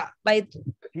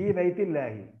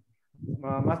ബൈത്തില്ലാഹി.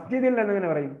 മസ്ജിദിൽ എന്നെങ്ങനെ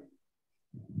പറയും?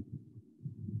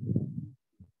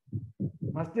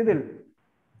 മസ്ജിദിൽ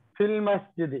ഫിൽ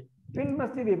മസ്ജിദി. ഫിൽ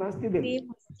മസ്ജിദി മസ്ജിദിൽ.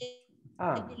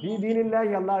 ഫീ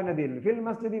ദീനില്ലാഹി അല്ലാഹുവിന്റെ ദീനിൽ. ഫിൽ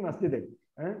മസ്ജിദി മസ്ജിദിൽ.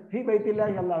 ഫീ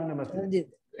ബൈത്തില്ലാഹി അല്ലാഹുവിന്റെ മസ്ജിദ്.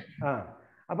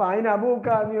 അപ്പൊ അതിന് അബൂക്ക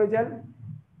എന്ന് ചോദിച്ചാൽ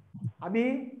അബി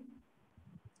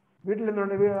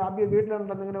വീട്ടിലെന്നുണ്ട്. അബി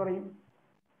വീട്ടിലുണ്ടെന്ന് എങ്ങനെ പറയും?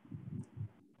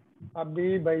 അബി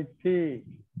ബൈത്തി.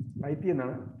 ബൈത്തി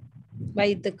എന്നാണ്.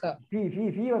 ബൈതക. ഫീ ഫീ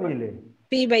ഫീ പറഞ്ഞില്ലേ?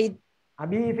 ഫീ ബൈത്.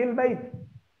 അബി ഫിൽ ബൈത്ത്.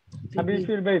 അബി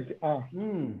ഫിൽ ബൈത്ത്.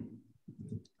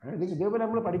 ഇതേപോലെ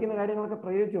നമ്മൾ പഠിക്കുന്ന കാര്യങ്ങളൊക്കെ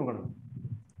പ്രയോഗിച്ച് നോക്കണം.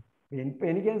 ഇപ്പൊ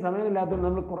എനിക്ക് സമയമില്ലാത്തതുകൊണ്ട്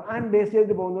നമ്മൾ ഖുർആൻ ബേസ്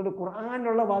ചെയ്ത് പോകുന്നതുകൊണ്ട്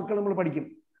ഖുർആനിലുള്ള വാക്കുകൾ നമ്മൾ പഠിക്കും.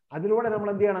 അതിലൂടെ നമ്മൾ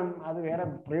എന്ത് ചെയ്യണം? അത് വേറെ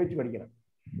പ്രയോഗിച്ച് പഠിക്കണം.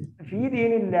 ഫീ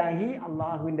ദീനില്ലാഹി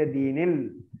അള്ളാഹുവിന്റെ ദീനിൽ.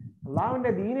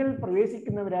 അള്ളാഹുവിന്റെ ദീനിൽ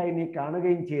പ്രവേശിക്കുന്നവരായി നീ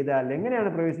കാണുകയും ചെയ്താൽ എങ്ങനെയാണ്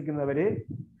പ്രവേശിക്കുന്നവര്?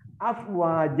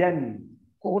 അഫ്വാജൻ,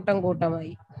 കൂട്ടം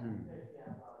കൂട്ടമായി.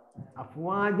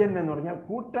 അഫ്വാജൻ എന്ന് പറഞ്ഞാൽ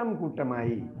കൂട്ടം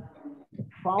കൂട്ടമായി.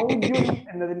 ഫൗജുൻ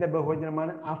എന്നതിന്റെ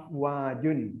ബഹുവചനമാണ്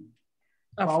അഫ്വാജുൻ.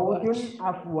 ഫൗജുൻ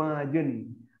അഫ്വാജുൻ.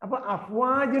 അപ്പൊ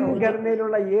അഫ്വാജുൻ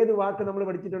ഘടനയിലുള്ള ഏത് വാക്ക് നമ്മൾ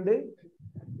പഠിച്ചിട്ടുണ്ട്?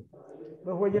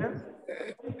 ബഹുവചനം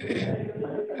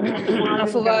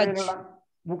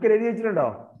ബുക്കിൽ എഴുതി വെച്ചിട്ടുണ്ടോ?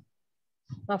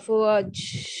 അഫ്വാജ്.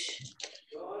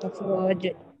 അഫ്വാജ്.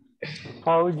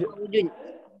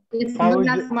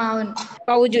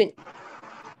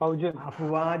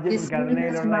 അഫ്വാജിൻ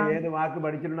ഘടനയിലുള്ള ഏത് വാക്ക്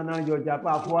പഠിച്ചിട്ടുണ്ടെന്നാണ് ചോദിച്ചത്. അപ്പൊ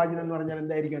അഫ്വാജിൻ എന്ന് പറഞ്ഞാൽ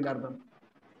എന്തായിരിക്കും എന്റെ അർത്ഥം?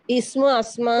 ഇസ്മു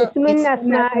അസ്മാ.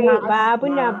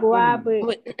 ബാബുൻ അബ്വാബ്.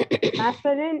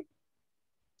 മസലൻ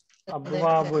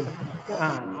അബ്വാബുൻ.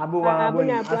 അബ്വാബുൻ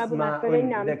അസ്മാഉൻ.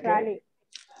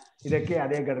 ഇതൊക്കെ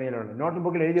അതേ ഘടനയിലുണ്ട്. നോട്ട്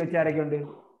ബുക്കിൽ എഴുതി വെച്ച ആരൊക്കെ ഉണ്ട്?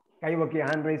 കൈ വെക്കി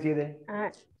ഹാൻഡ് റൈസ് ചെയ്ത്.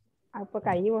 അപ്പൊ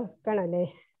കൈ വെക്കണല്ലേ?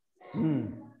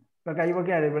 ഇപ്പൊ കൈ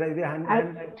വെക്കാതെ ഇവിടെ ഇത്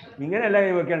ഇങ്ങനെയല്ല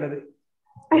കൈ വെക്കേണ്ടത്.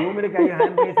 റൂമിൽ കൈ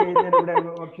ഹാൻഡ് റൈസ് ചെയ്യുന്നതിന് ഇവിടെ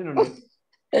ഓപ്ഷൻ ഉണ്ട്.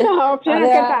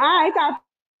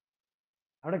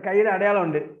 അവിടെ കൈയുടെ അടയാളം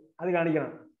ഉണ്ട്, അത്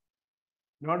കാണിക്കണം.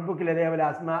 നോട്ട്ബുക്കിൽ അതേപോലെ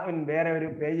അസ്മാൻ വേറെ ഒരു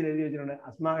പേജിൽ എഴുതി വെച്ചിട്ടുണ്ട്.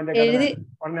 അസ്മാന്റെ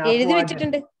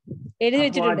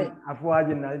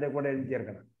അഫ്വാജിൻ അതിന്റെ കൂടെ എഴുതി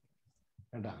ചേർക്കണം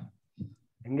കേട്ടാ.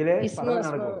 എങ്കിലേ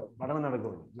പഠനം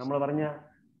നടക്കുള്ളൂ. നമ്മൾ പറഞ്ഞ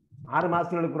 6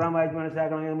 മാസത്തിനുള്ളിൽ ഖുർആൻ വായിച്ച്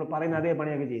മനസ്സിലാക്കണമെങ്കിൽ നമ്മൾ പറയുന്ന അതേ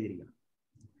പണിയൊക്കെ ചെയ്തിരിക്കണം.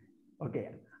 ഓക്കെ.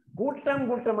 കൂട്ടം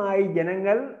കൂട്ടമായി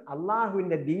ജനങ്ങൾ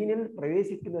അള്ളാഹുവിന്റെ ദീനിൽ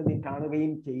പ്രവേശിക്കുന്നത് നീ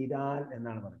കാണുകയും ചെയ്താൽ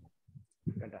എന്നാണ് പറഞ്ഞത്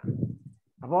കേട്ടാ.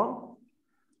 അപ്പോ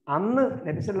അന്ന്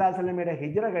നബി സല്ലല്ലാഹു അലൈഹി വസല്ലമയുടെ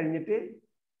ഹിജ്റ കഴിഞ്ഞിട്ട്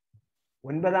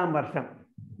 9ാം വർഷം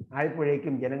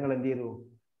ആയപ്പോഴേക്കും ജനങ്ങൾ എന്ത് ചെയ്തു?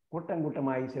 കൂട്ടം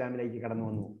കൂട്ടമായി ഇസ്ലാമിലേക്ക് കടന്നു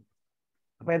വന്നു.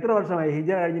 അപ്പൊ എത്ര വർഷമായി?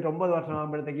 ഹിജ്റ കഴിഞ്ഞിട്ട് 9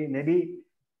 വർഷമാകുമ്പോഴത്തേക്ക് നബി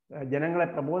ജനങ്ങളെ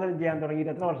പ്രബോധനം ചെയ്യാൻ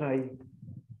തുടങ്ങിയിട്ട് എത്ര വർഷമായി?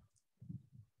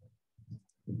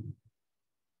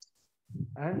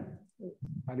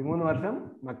 13 വർഷം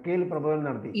മക്കയിൽ പ്രബോധനം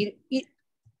നടത്തി.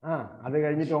 അത്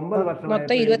കഴിഞ്ഞിട്ട് 9 വർഷം.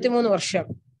 23 വർഷം.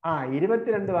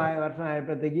 22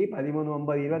 വർഷമായപ്പോഴത്തേക്ക്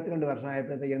 13-9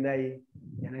 വർഷമായപ്പോഴത്തേക്ക് എന്തായി?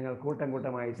 ജനങ്ങൾ കൂട്ടം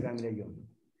കൂട്ടമായി ഇസ്ലാമിലേക്ക് വന്നു.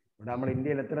 ഇവിടെ നമ്മൾ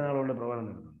ഇന്ത്യയിൽ എത്ര നാളുകൊണ്ട് പ്രവർത്തനം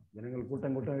നടത്തുന്നു? ജനങ്ങൾ കൂട്ടം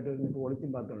കൂട്ടമായിട്ട്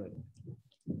ഒളിച്ചും പാത്തോളം വരും.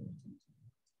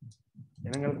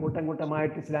 ജനങ്ങൾ കൂട്ടം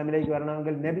കൂട്ടമായിട്ട് ഇസ്ലാമിലേക്ക്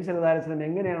വരണമെങ്കിൽ നബി സല്ലല്ലാഹു അലൈഹി വസല്ലം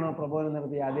എങ്ങനെയാണോ പ്രബോധനം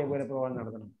നടത്തി അതേപോലെ പ്രബോധനം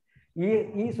നടത്തണം.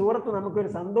 ഈ സൂറത്ത് നമുക്കൊരു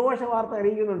സന്തോഷ വാർത്ത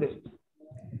അറിയിക്കുന്നുണ്ട്.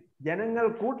 ജനങ്ങൾ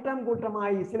കൂട്ടം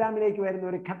കൂട്ടമായി ഇസ്ലാമിലേക്ക് വരുന്ന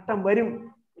ഒരു ഘട്ടം വരും.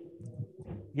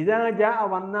 ഇതാ ജാ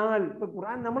വന്നാൽ, ഇപ്പൊ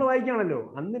ഖുർആൻ നമ്മൾ വായിക്കുകയാണല്ലോ.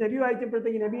 അന്ന് നബി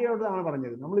വായിച്ചപ്പോഴത്തേക്ക് നബിയോട് ആണ്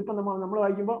പറഞ്ഞത്. നമ്മൾ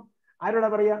വായിക്കുമ്പോൾ ആരോടാ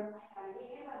പറയാ?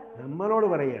 നമ്മളോട്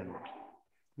പറയുകയാണ്.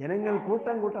 ജനങ്ങൾ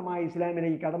കൂട്ടം കൂട്ടമായി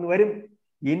ഇസ്ലാമിലേക്ക് കടന്നു വരും.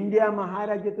 ഇന്ത്യ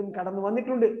മഹാരാജ്യത്തും കടന്നു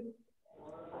വന്നിട്ടുണ്ട്.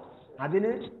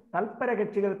 അതിന് തൽപര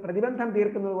കക്ഷികൾ പ്രതിബന്ധം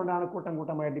തീർക്കുന്നത് കൊണ്ടാണ് കൂട്ടം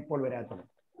കൂട്ടമായിട്ട് ഇപ്പോൾ വരാത്തത്.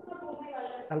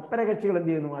 തൽപര കക്ഷികൾ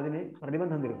എന്ത് ചെയ്യുന്നു? അതിന്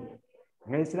പ്രതിബന്ധം തീർക്കുന്നു.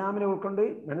 അങ്ങനെ ഇസ്ലാമിനെ ഉൾക്കൊണ്ട്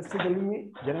മനസ്സ് തെളിഞ്ഞ്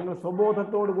ജനങ്ങൾ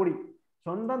സ്വബോധത്തോടു കൂടി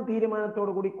സ്വന്തം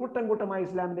തീരുമാനത്തോടു കൂടി കൂട്ടം കൂട്ടമായി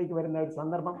ഇസ്ലാമിലേക്ക് വരുന്ന ഒരു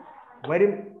സന്ദർഭം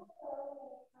വരും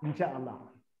ഇൻഷാ അല്ലാഹ്.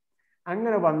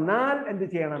 അങ്ങനെ വന്നാൽ എന്ത്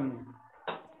ചെയ്യണം?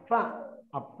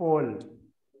 അപ്പോൾ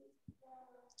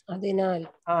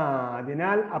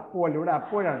അതിനാൽ അപ്പോൾ ഇവിടെ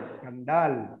അപ്പോഴാണ്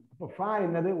കണ്ടാൽ. അപ്പൊ ഫ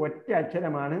എന്നത് ഒറ്റ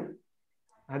അക്ഷരമാണ്.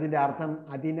 അതിന്റെ അർത്ഥം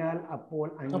അതിനാൽ അപ്പോൾ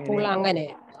അങ്ങനെ.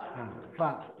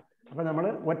 അപ്പൊ നമ്മള്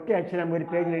ഒറ്റ അക്ഷരം ഒരു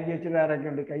പേജിൽ എഴുതി വെച്ചത് ആരൊക്കെ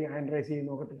ഉണ്ട്? കൈ ഹാൻഡ് റൈസ് ചെയ്ത്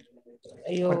നോക്കട്ടെ.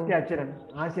 ഒറ്റ അക്ഷരം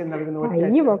ആശയം നൽകുന്ന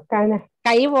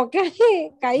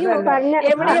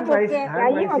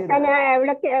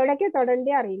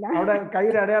അവിടെ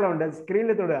കൈയുടെ അടയാളം ഉണ്ട്.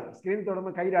 സ്ക്രീനിൽ തൊടുക. സ്ക്രീനിൽ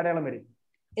തൊടുമ്പോ കൈയുടെ അടയാളം വരും.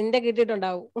 എന്റെ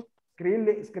കിട്ടിയിട്ടുണ്ടാവും. സ്ക്രീനിൽ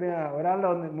ഒരാളുടെ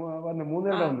വന്ന്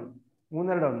മൂന്നരുടെ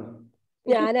ഒന്ന്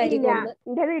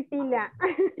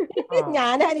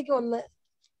ഞാനായിരിക്കും ഒന്ന്.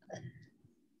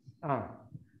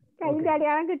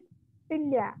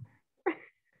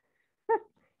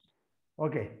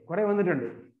 ഓക്കെ, കുറെ വന്നിട്ടുണ്ട്.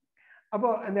 അപ്പോ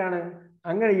എന്താണ്?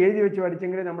 അങ്ങനെ എഴുതി വെച്ച്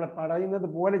പഠിച്ചെങ്കിൽ നമ്മൾ പറയുന്നത്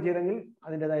പോലെ ചെയ്തെങ്കിൽ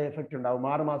അതിൻ്റെതായ എഫക്റ്റ് ഉണ്ടാവും.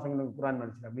 6 മാസങ്ങളിൽ ഖുർആൻ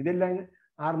മനസ്സിലാവും. ഇതെല്ലാം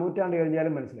 6 നൂറ്റാണ്ട്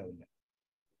കഴിഞ്ഞാലും മനസ്സിലാവില്ല.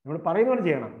 നമ്മൾ പറയുന്ന പോലെ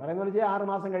ചെയ്യണം. പറയുന്ന പോലെ ചെയ്യാൻ 6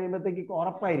 മാസം കഴിയുമ്പോഴത്തേക്ക്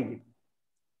ഉറപ്പായിരിക്കും.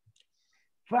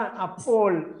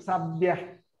 അപ്പോൾ സബ്യ.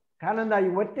 കാരണം എന്താ? ഈ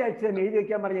ഒറ്റ അക്ഷരം എഴുതി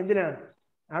വെക്കാൻ പറഞ്ഞ എന്തിനാണ്?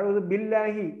 അത്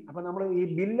ബില്ലാഹി. അപ്പൊ നമ്മൾ ഈ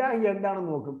ബില്ലാഹി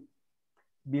എന്താണെന്ന് നോക്കും.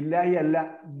 ബില്ലാഹി അല്ല,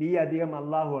 ബി അധികം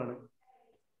അള്ളാഹു ആണ്.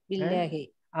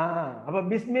 അപ്പൊ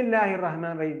ബിസ്മില്ലാഹിർ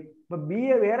റഹ്മാൻ റഹീം. അപ്പൊ ബി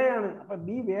വേറെയാണ്. അപ്പൊ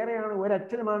ബി വേറെയാണ്,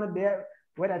 ഒരക്ഷരമാണ്.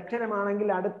 ഒരക്ഷരമാണെങ്കിൽ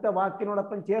അടുത്ത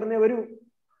വാക്കിനോടൊപ്പം ചേർന്നേ വരൂ.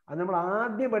 അത് നമ്മൾ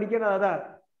ആദ്യം പഠിക്കേണ്ടത് അതാ.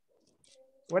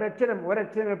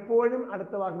 ഒരക്ഷരം എപ്പോഴും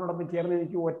അടുത്ത വാക്കിനോടൊപ്പം ചേർന്ന്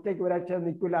നിൽക്കും. ഒറ്റയ്ക്ക് ഒരക്ഷരം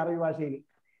നിൽക്കില്ല.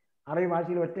 അറബി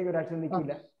ഭാഷയിൽ ഒറ്റയ്ക്ക് ഒരക്ഷരം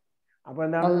നിൽക്കില്ല. അപ്പൊ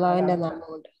എന്താണ്?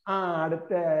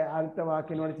 അടുത്ത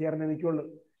വാക്കിനോട് ചേർന്ന് നിൽക്കുള്ളൂ.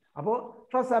 അപ്പോ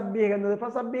ഫസബ്ബിഹ് എന്നത്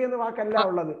ഫസബ്ബിഹ് എന്ന വാക്കല്ല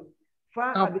ഉള്ളത്.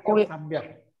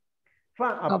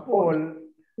 അപ്പോൾ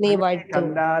നീ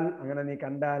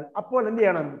കണ്ടാൽ അപ്പോൾ എന്ത്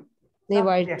ചെയ്യണം?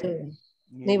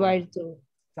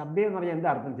 സബ്ബിഹ് എന്ന് പറഞ്ഞാൽ എന്താ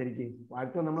അർത്ഥം? ശരിക്കും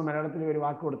വാഴ്ത്തു നമ്മൾ മലയാളത്തിൽ ഒരു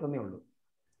വാക്ക് കൊടുത്തതേ ഉള്ളൂ.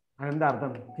 അതെന്താ അർത്ഥം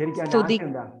ശരിക്കും? ആശയം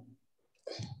എന്താ?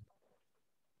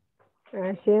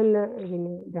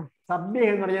 സബ്ബിഹ്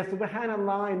എന്ന് പറഞ്ഞാൽ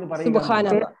സുബ്ഹാനല്ലാഹ് എന്ന്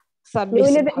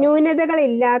പറയുന്നത്. ന്യൂനതകൾ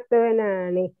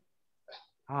ഇല്ലാത്തവനാണ്.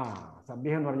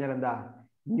 സബ്ബിഹ് എന്ന് പറഞ്ഞാൽ എന്താ?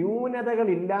 ന്യൂനതകൾ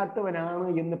ഇല്ലാത്തവനാണ്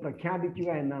എന്ന് പ്രഖ്യാപിക്കുക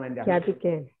എന്നാണ് എന്റെ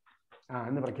അർത്ഥം.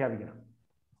 എന്ന് പ്രഖ്യാപിക്കണം.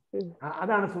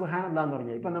 അതാണ് സുബ്ഹാനല്ലാഹ് എന്ന്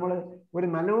പറഞ്ഞാൽ. ഇപ്പൊ നമ്മൾ ഒരു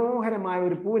മനോഹരമായ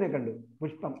ഒരു പൂവിനെ കണ്ടു,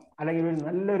 പുഷ്പം, അല്ലെങ്കിൽ ഒരു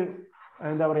നല്ലൊരു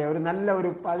എന്താ പറയാ, ഒരു നല്ല ഒരു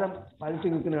പഴം പഴുത്തി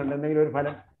നിൽക്കുന്ന കണ്ട്, എന്തെങ്കിലും ഒരു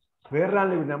ഫലം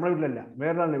വേറൊരാളുടെ വീട്ടിൽ, നമ്മുടെ വീട്ടിലല്ല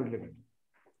വേറൊരാളുടെ വീട്ടിൽ കണ്ടു.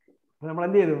 അപ്പൊ നമ്മൾ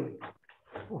എന്ത് ചെയ്തു?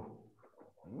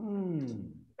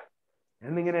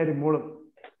 എന്നിങ്ങനെ ഒരു മൂളും.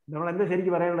 നമ്മൾ എന്താ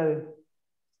ശരിക്കും പറയാനുള്ളത്?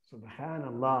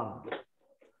 സുബ്ഹാനല്ലാഹ്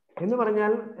എന്ന്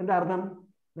പറഞ്ഞാൽ എന്താ അർത്ഥം?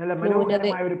 നല്ല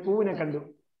മനോഹരമായ ഒരു പൂവിനെ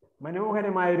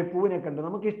കണ്ടു,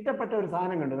 നമുക്ക് ഇഷ്ടപ്പെട്ട ഒരു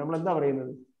സാധനം കണ്ടു, നമ്മൾ എന്താ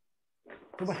പറയുന്നത്?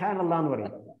 സുബ്ഹാനല്ലാഹ് എന്ന്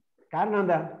പറയും. കാരണം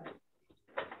എന്താ?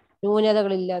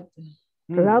 ന്യൂനതകളില്ലാത്ത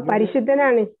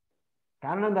പരിശുദ്ധനാണ്.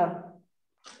 കാരണം എന്താ?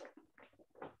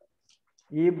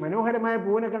 ഈ മനോഹരമായ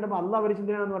പൂവിനെ കണ്ടപ്പോ അള്ളാഹ്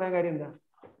പരിശുദ്ധനാണെന്ന് പറയാൻ കാര്യം എന്താ?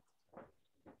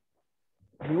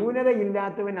 ന്യൂനത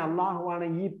ഇല്ലാത്തവൻ അള്ളാഹുവാണ്.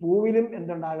 ഈ പൂവിലും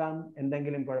എന്തുണ്ടാകാം?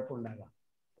 എന്തെങ്കിലും കുഴപ്പമുണ്ടാകാം.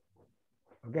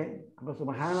 ഓക്കെ, അപ്പൊ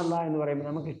സുബ്ഹാനല്ലാഹ് എന്ന് പറയുമ്പോൾ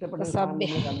നമുക്ക് ഇഷ്ടപ്പെട്ട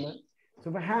സാധനം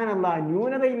സുബ്ഹാനല്ലാഹ്,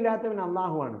 ന്യൂനത ഇല്ലാത്തവൻ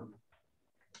അള്ളാഹുവാണ്.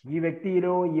 ഈ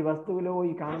വ്യക്തിയിലോ ഈ വസ്തുവിലോ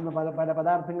ഈ കാണുന്ന പല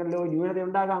പദാർത്ഥങ്ങളിലോ ന്യൂനത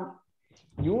ഉണ്ടാകാം.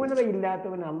 ന്യൂനത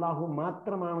ഇല്ലാത്തവൻ അള്ളാഹു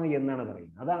മാത്രമാണ് എന്നാണ്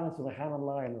പറയുന്നത്. അതാണ്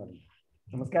സുബ്ഹാനല്ലാഹ് എന്ന് പറയുന്നത്.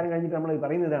 നമസ്കാരം കഴിഞ്ഞിട്ട് നമ്മൾ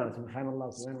പറയുന്നതാണ്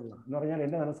സുബ്ഹാനല്ലാഹ് സുബ്ഹാനല്ലാഹ് എന്ന് പറഞ്ഞാൽ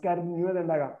എന്റെ നമസ്കാരത്തിന് ന്യൂനത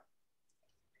ഉണ്ടാകാം,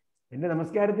 എന്റെ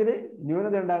നമസ്കാരത്തിന്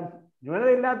ന്യൂനത ഉണ്ടാകും. ന്യൂനത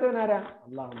ഇല്ലാത്തവൻ ആരാ?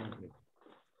 അള്ളാഹു മാത്രം.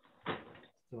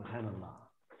 സുബ്ഹാനല്ലാഹ്.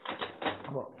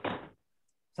 അപ്പോ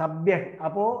സബ്യ,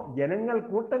 അപ്പോ ജനങ്ങൾ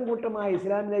കൂട്ടം കൂട്ടമായി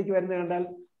ഇസ്ലാമിലേക്ക് വരുന്നത് കണ്ടാൽ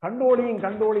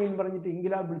കണ്ടോളിയും പറഞ്ഞിട്ട്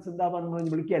ഇൻഖിലാബ് സിന്ദാബാദ് എന്ന്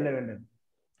പറഞ്ഞ് വിളിക്കുകയല്ല വേണ്ടത്.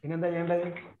 പിന്നെന്താ ചെയ്യേണ്ടത്?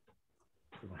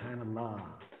 സുബ്ഹാനല്ലാഹ്,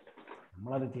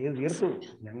 നമ്മളത് ചെയ്ത് തീർത്തു.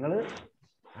 ഞങ്ങള്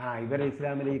ഇവരെ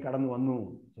ഇസ്ലാമിലേക്ക് കടന്നു വന്നു.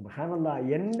 സുബ്ഹാനല്ലാഹ്,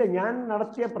 ഞാൻ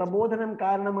നടത്തിയ പ്രബോധനം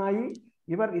കാരണമായി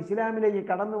ഇവർ ഇസ്ലാമിലേക്ക്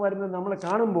കടന്നു വരുന്നത് നമ്മൾ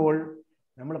കാണുമ്പോൾ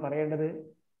നമ്മൾ പറയേണ്ടത്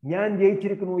ഞാൻ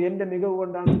ജയിച്ചിരിക്കുന്നു, എൻ്റെ മികവ്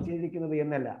കൊണ്ടാണ് ചെയ്തിരിക്കുന്നത്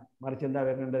എന്നല്ല. മറിച്ച് എന്താ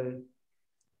വരേണ്ടത്?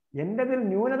 എൻ്റെതിൽ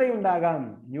ന്യൂനതയുണ്ടാകാം,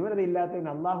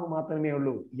 ന്യൂനതയില്ലാത്തതിന് അള്ളാഹു മാത്രമേ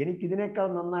ഉള്ളൂ, എനിക്കിതിനേക്കാൾ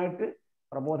നന്നായിട്ട്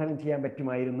പ്രബോധനം ചെയ്യാൻ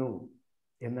പറ്റുമായിരുന്നു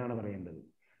എന്നാണ് പറയേണ്ടത്.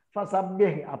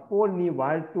 ഫസബ്ബിഹ്, അപ്പോൾ നീ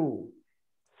വാഴ്ത്തു.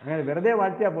 അങ്ങനെ വെറുതെ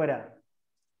വാഴ്ത്തിയാ പോരാ,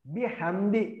 ബി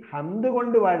ഹംദി, ഹംദ്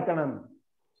കൊണ്ട് വാഴ്ത്തണം.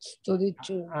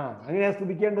 അങ്ങനെയാ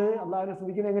സ്തുതിക്കേണ്ടത്. അള്ളാഹുവിനെ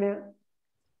സ്തുതിക്കുന്നത് എങ്ങനെയാ?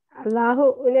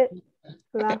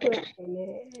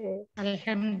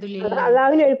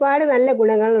 അള്ളാഹുവിന് ഒരുപാട് നല്ല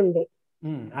ഗുണങ്ങളുണ്ട്.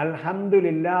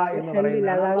 അൽഹംദുലില്ലാഹ് എന്ന്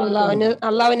പറയുന്നത്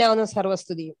അള്ളാഹുവിനാവുന്ന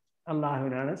സർവസ്തുതിയും.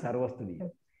 അള്ളാഹുവിനാണ് സർവസ്തുതിയും.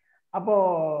 അപ്പോ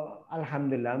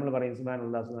അൽഹംദുലില്ലാഹ് നമ്മൾ പറയും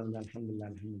സുബ്ഹാനല്ലാഹ് സുബ്ഹാനല്ലാഹ്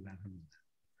അൽഹംദുലില്ലാഹ് അൽഹംദുലില്ലാഹ്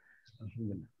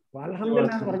അൽഹംദുലില്ലാഹ്. അപ്പൊ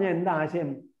അൽഹംദുലില്ലാഹ് എന്ന് പറഞ്ഞാൽ എന്താ ആശയം?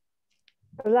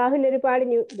 അള്ളാഹുവിന് ഒരുപാട്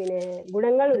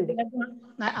ഗുണങ്ങളുണ്ട്.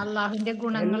 അള്ളാഹുവിന്റെ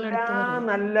ഗുണങ്ങൾ എല്ലാ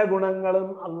നല്ല ഗുണങ്ങളും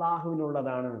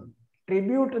അള്ളാഹുവിനുള്ളതാണ്.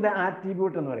 ട്രിബ്യൂട്ട് ദ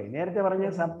ആട്രിബ്യൂട്ട് എന്ന് പറയും. നേരത്തെ പറഞ്ഞ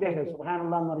സബ്ഹ്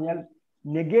സുബ്ഹാനല്ലാഹ് എന്ന് പറഞ്ഞാൽ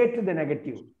നെഗേറ്റ് ദ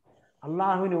നെഗറ്റീവ്.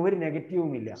 അള്ളാഹുവിന് ഒരു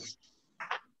നെഗറ്റീവും ഇല്ല.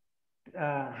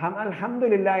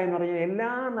 അൽഹംദുലില്ലാഹ് എന്ന് പറഞ്ഞാൽ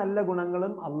എല്ലാ നല്ല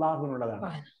ഗുണങ്ങളും അള്ളാഹുവിനുള്ളതാണ്.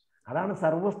 അതാണ്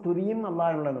സർവസ്തുതിയും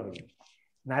അള്ളാഹുവിനുള്ളതെന്ന് പറയുന്നത്.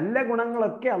 നല്ല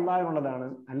ഗുണങ്ങളൊക്കെ അള്ളാഹുവിനുള്ളതാണ്.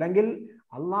 അല്ലെങ്കിൽ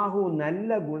അള്ളാഹു നല്ല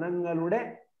ഗുണങ്ങളുടെ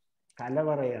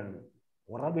കലവറയാണ്,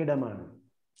 ഉറവിടമാണ്.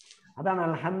 അതാണ്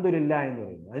അൽഹംദുലില്ലാഹ് എന്ന്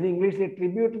പറയുന്നത്. അതിന് ഇംഗ്ലീഷിൽ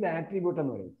ട്രിബ്യൂട്ട് ദ ആട്രിബ്യൂട്ട്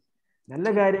എന്ന് പറയും. നല്ല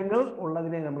കാര്യങ്ങൾ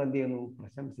ഉള്ളതിനെ നമ്മൾ എന്ത് ചെയ്യുന്നു?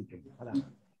 പ്രശംസിക്കുന്നു. അതാണ്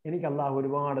എനിക്ക് അള്ളാഹു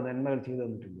ഒരുപാട് നന്മകൾ ചെയ്തു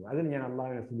തന്നിട്ടുണ്ട്, അതിന് ഞാൻ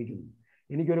അള്ളാഹുവിനെ സ്തുതിക്കുന്നു.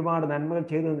 എനിക്ക് ഒരുപാട് നന്മകൾ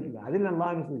ചെയ്തു തന്നിട്ടില്ല, അതിൽ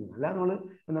അള്ളാഹുവിനെ സ്തുതിക്കുന്നു. അല്ലാതെ നമ്മൾ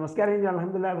നമസ്കാരം കഴിഞ്ഞാൽ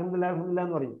അൽഹംദുലില്ലാഹ് അൽഹംദുലില്ലാഹ് അൽഹംദുലില്ലാഹ്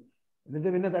എന്ന് പറയും, എന്നിട്ട്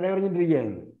പിന്നെ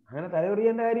തലയുറിഞ്ഞിട്ടിരിക്കുകയാണ്. അങ്ങനെ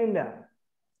തലയുറിയേണ്ട കാര്യമില്ല.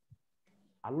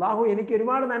 അള്ളാഹു എനിക്ക്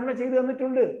ഒരുപാട് നന്മ ചെയ്തു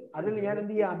തന്നിട്ടുണ്ട്, അതിൽ ഞാൻ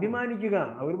എന്ത് ചെയ്യുക? അഭിമാനിക്കുക.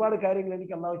 ഒരുപാട് കാര്യങ്ങൾ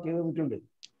എനിക്ക് അള്ളാഹു ചെയ്തു തന്നിട്ടുണ്ട്.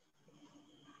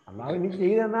 അള്ളാഹു എനിക്ക്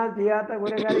ചെയ്തു തന്നാൽ ചെയ്യാത്ത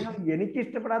കുറെ കാര്യങ്ങൾ, എനിക്ക്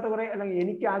ഇഷ്ടപ്പെടാത്ത കുറെ, അല്ലെങ്കിൽ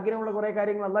എനിക്ക് ആഗ്രഹമുള്ള കുറെ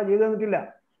കാര്യങ്ങൾ അള്ളാഹു ചെയ്തു തന്നിട്ടില്ല.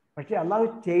 പക്ഷെ അള്ളാഹു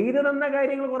ചെയ്തു തന്ന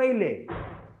കാര്യങ്ങൾ കുറയില്ലേ,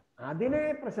 അതിനെ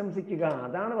പ്രശംസിക്കുക.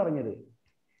 അതാണ് പറഞ്ഞത്.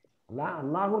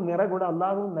 അള്ളാഹു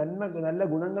അള്ളാഹു നല്ല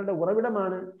ഗുണങ്ങളുടെ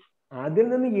ഉറവിടമാണ്, അതിൽ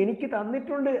നിന്ന് എനിക്ക്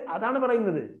തന്നിട്ടുണ്ട്, അതാണ്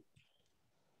പറയുന്നത്.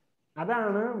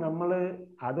 അതാണ് നമ്മൾ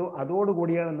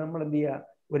അതോടുകൂടിയാണ് നമ്മൾ എന്ത് ചെയ്യുക?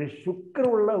 ഒരു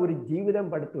ശുക്രുള്ള ഒരു ജീവിതം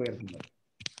പടുത്തുയർത്തുന്നത്.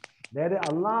 അതായത്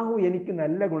അള്ളാഹു എനിക്ക്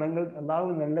നല്ല ഗുണങ്ങൾ, അള്ളാഹു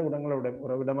നല്ല ഗുണങ്ങളുടെ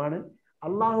ഉറവിടമാണ്,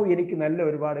 അള്ളാഹു എനിക്ക് നല്ല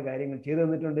ഒരുപാട് കാര്യങ്ങൾ ചെയ്തു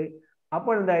തന്നിട്ടുണ്ട്.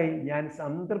 അപ്പോഴെന്തായി? ഞാൻ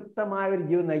സംതൃപ്തമായ ഒരു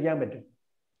ജീവിതം നയിക്കാൻ പറ്റും.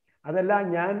 അതല്ല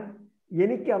ഞാൻ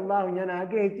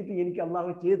ആഗ്രഹിച്ചിട്ട് എനിക്ക് അള്ളാഹു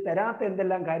ചെയ്ത് തരാത്ത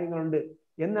എന്തെല്ലാം കാര്യങ്ങളുണ്ട്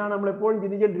എന്നാണ് നമ്മൾ എപ്പോഴും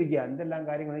ചിന്തിച്ചുകൊണ്ടിരിക്കുക. എന്തെല്ലാം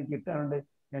കാര്യങ്ങൾ എനിക്ക് കിട്ടാനുണ്ട്,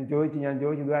 ഞാൻ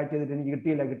ചോദിച്ച് ദുആ ചെയ്തിട്ട് എനിക്ക്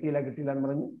കിട്ടിയില്ല എന്ന്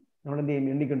പറഞ്ഞ് നമ്മൾ എന്ത് ചെയ്യും?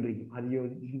 എണ്ണിക്കൊണ്ടിരിക്കും. അത്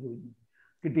ചോദിച്ചു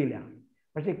കിട്ടിയില്ല.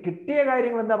 പക്ഷെ കിട്ടിയ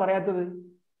കാര്യങ്ങൾ എന്താ പറയാത്തത്?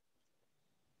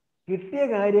 കിട്ടിയ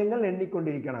കാര്യങ്ങൾ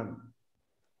എണ്ണിക്കൊണ്ടിരിക്കണം.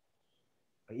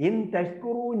 ഇൻ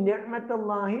തഷ്കുറു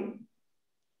നിഅമത്തല്ലാഹി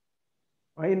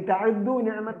വഇൻ തഅദ്ദു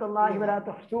നിഅമത്തല്ലാഹി വലാ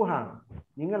തുഹ്സുഹാ.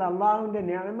 നിങ്ങൾ അള്ളാഹുവിന്റെ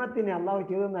നിഅമത്തിനെ, അള്ളാഹു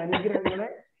ചെയ്തു തന്ന അനുഗ്രഹങ്ങളെ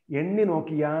എണ്ണി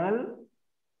നോക്കിയാൽ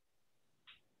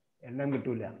എണ്ണം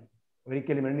കിട്ടൂല,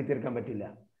 ഒരിക്കലും എണ്ണി തീർക്കാൻ പറ്റില്ല.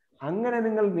 അങ്ങനെ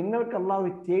നിങ്ങൾക്ക് അള്ളാഹു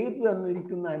ചെയ്തു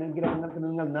തന്നിരിക്കുന്ന അനുഗ്രഹങ്ങൾക്ക്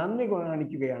നിങ്ങൾ നന്ദി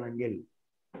കാണിക്കുകയാണെങ്കിൽ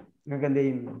നിങ്ങൾക്ക് എന്ത്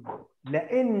ചെയ്യും?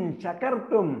 ലഇൻ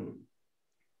ശകർത്തും.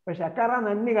 ഇപ്പൊ ശക്കറ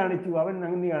നന്ദി കാണിച്ചു, അവൻ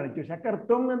നന്ദി കാണിച്ചു.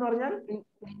 ശക്കർത്തും എന്ന് പറഞ്ഞാൽ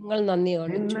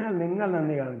നിങ്ങൾ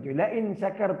നന്ദി കാണിച്ചു. ലഇൻ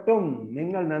ശകർത്തും,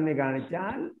 നിങ്ങൾ നന്ദി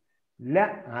കാണിച്ചാൽ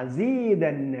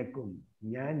ലഅസീദന്നകും,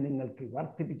 ഞാൻ നിങ്ങൾക്ക്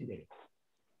വർദ്ധിപ്പിച്ചു തരും.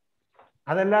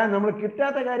 അതല്ല നമ്മൾ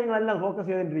കിട്ടാത്ത കാര്യങ്ങളല്ല ഫോക്കസ്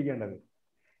ചെയ്തിട്ടിരിക്കേണ്ടത്.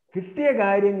 കിട്ടിയ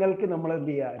കാര്യങ്ങൾക്ക് നമ്മൾ എന്ത്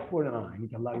ചെയ്യുക? എപ്പോഴും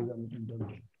എനിക്ക് അള്ളാഹു ഇത്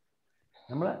തന്നിട്ടുണ്ട്.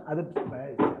 നമ്മൾ അത്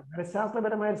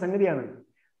മനഃശാസ്ത്രപരമായ സംഗതിയാണ്.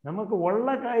 നമുക്ക് ഉള്ള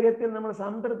കാര്യത്തിൽ നമ്മൾ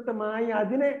സംതൃപ്തമായി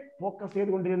അതിനെ ഫോക്കസ്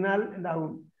ചെയ്തുകൊണ്ടിരുന്നാൽ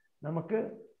എന്താകും? നമുക്ക്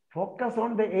focus on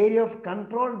the area of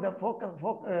control,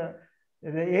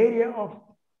 area of,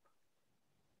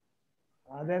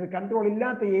 അതായത് കൺട്രോൾ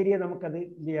ഇല്ലാത്ത ഏരിയ നമുക്കത്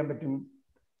ചെയ്യാൻ പറ്റും,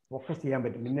 ഫോക്കസ് ചെയ്യാൻ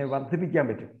പറ്റും, പിന്നെ വർദ്ധിപ്പിക്കാൻ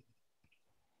പറ്റും.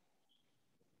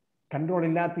 കൺട്രോൾ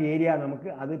ഇല്ലാത്ത ഏരിയ നമുക്ക്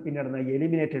അത് പിന്നീട്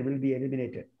വിൽ ബി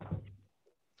എലിമിനേറ്റഡ്.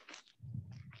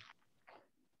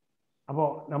 അപ്പോൾ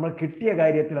നമ്മൾ കിട്ടിയ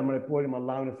കാര്യത്തിൽ നമ്മൾ എപ്പോഴും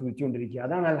അള്ളാഹുവിനെ സ്തുതിച്ചുകൊണ്ടിരിക്കുക.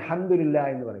 അതാണ്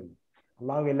അൽഹംദുലില്ലാഹ് എന്ന് പറയുന്നത്.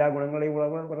 അള്ളാഹു എല്ലാ ഗുണങ്ങളെയും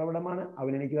ഉറവിടമാണ്,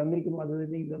 അവൻ എനിക്ക് തന്നിരിക്കുന്നു, അത്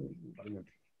തന്നെ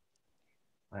പറഞ്ഞോട്ടെ.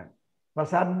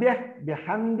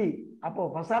 അപ്പോ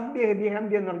ഫസബ്ബിഹ്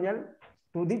ബിഹംദി എന്ന് പറഞ്ഞാൽ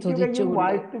സ്തുതിക്കുകയും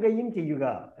വാഴ്ത്തുകയും ചെയ്യുക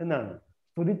എന്നാണ്.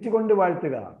 സ്തുതിച്ചുകൊണ്ട്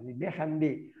വാഴ്ത്തുക.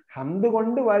 ബിഹംദി, ഹംദ്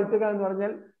കൊണ്ട് വാഴ്ത്തുക എന്ന്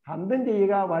പറഞ്ഞാൽ ഹംദും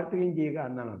ചെയ്യുക വാഴ്ത്തുകയും ചെയ്യുക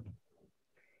എന്നാണ് അർത്ഥം.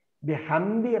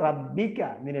 ബിഹംദി റബ്ബിക,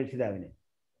 നിന്റെ രക്ഷിതാവിനെ.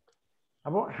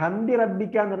 അപ്പോൾ ഹംദി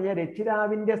റബ്ബിക്ക എന്ന് പറഞ്ഞാൽ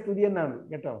രക്ഷിതാവിന്റെ സ്തുതി എന്നാണ്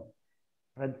കേട്ടോ.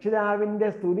 രക്ഷിതാവിന്റെ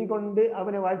സ്തുതി കൊണ്ട്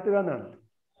അവനെ വാഴ്ത്തുക എന്നാണ്.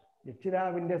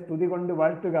 രക്ഷിതാവിന്റെ സ്തുതി കൊണ്ട്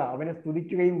വാഴ്ത്തുക, അവനെ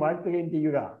സ്തുതിക്കുകയും വാഴ്ത്തുകയും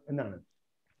ചെയ്യുക എന്നാണ്.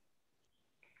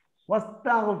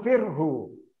 വസ്തഗ്ഫിർഹു,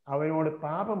 അവനോട്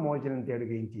പാപമോചനം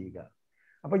തേടുകയും ചെയ്യുക.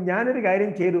 അപ്പൊ ഞാനൊരു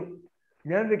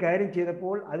കാര്യം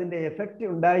ചെയ്തപ്പോൾ അതിന്റെ എഫക്റ്റ്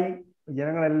ഉണ്ടായി.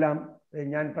 ജനങ്ങളെല്ലാം,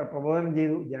 ഞാൻ പ്രബോധനം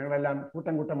ചെയ്തു, ജനങ്ങളെല്ലാം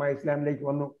കൂട്ടം കൂട്ടമായി ഇസ്ലാമിലേക്ക്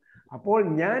വന്നു. അപ്പോൾ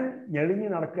ഞാൻ ഞെളിഞ്ഞു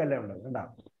നടക്കുകയല്ല വേണ്ടത്. കണ്ട,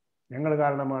 ഞങ്ങൾ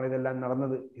കാരണമാണ് ഇതെല്ലാം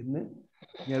നടന്നത് എന്ന്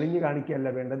ഞെളിഞ്ഞു കാണിക്കുകയല്ല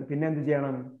വേണ്ടത്. പിന്നെ എന്ത്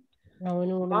ചെയ്യണം?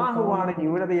 അള്ളാഹുവാണ്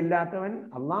ന്യൂനതയില്ലാത്തവൻ,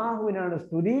 അള്ളാഹുവിനാണ്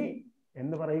സ്തുതി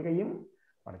എന്ന് പറയുകയും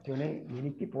പടച്ചവനെ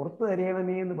എനിക്ക് പുറത്തു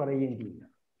തരയണമേ എന്ന് പറയുകയും ചെയ്യുക.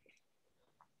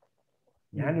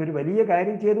 ഞാൻ ഒരു വലിയ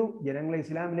കാര്യം ചെയ്തു, ജനങ്ങളെ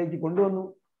ഇസ്ലാമിലേക്ക് കൊണ്ടുവന്നു.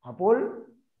 അപ്പോൾ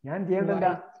ഞാൻ ചെയ്യേണ്ടത്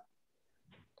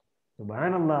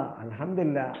സുബ്ഹാനല്ലാഹ്,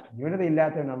 അൽഹംദുലില്ലാഹ്,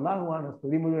 ന്യൂനതയില്ലാത്തവൻ അള്ളാഹുവാണ്,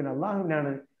 സ്തുതി മുഴുവൻ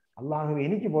അള്ളാഹുവിനാണ്, അള്ളാഹു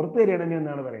എനിക്ക് പുറത്തു തരണമേ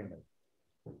എന്നാണ് പറയേണ്ടത്.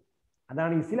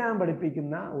 അതാണ് ഇസ്ലാം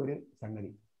പഠിപ്പിക്കുന്ന ഒരു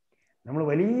സംഗതി. നമ്മൾ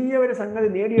വലിയ ഒരു സംഗതി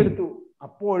നേടിയെടുത്തു,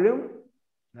 അപ്പോഴും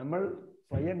നമ്മൾ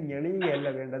സ്വയം ഞെളിയുകയല്ല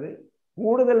വേണ്ടത്,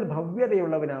 കൂടുതൽ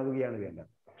ഭവ്യതയുള്ളവനാവുകയാണ് വേണ്ടത്.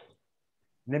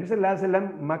 നബി സല്ലല്ലാഹു അലൈഹി വസല്ലം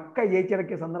മക്ക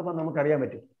ജയിച്ചിറക്കിയ സന്ദർഭം നമുക്കറിയാൻ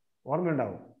പറ്റും,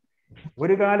 ഓർമ്മയുണ്ടാവും.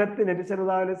 ഒരു കാലത്ത് നബി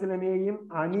സല്ലല്ലാഹു അലൈഹി വസല്ലമയെയും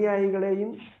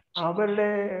അനുയായികളെയും അവരുടെ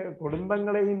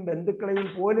കുടുംബങ്ങളെയും ബന്ധുക്കളെയും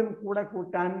പോലും കൂടെ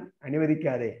കൂട്ടാൻ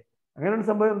അനുവദിക്കാതെ, അങ്ങനെ ഒരു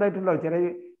സംഭവം ഉണ്ടായിട്ടുണ്ടോ?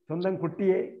 സ്വന്തം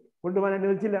കുട്ടിയെ കൊണ്ടുപോകാൻ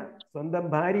അനുവദിച്ചില്ല, സ്വന്തം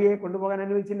ഭാര്യയെ കൊണ്ടുപോകാൻ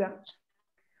അനുവദിച്ചില്ല.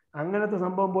 അങ്ങനത്തെ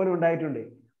സംഭവം പോലും ഉണ്ടായിട്ടുണ്ട്.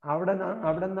 അവിടെ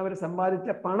നിന്ന് അവർ സമ്പാദിച്ച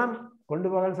പണം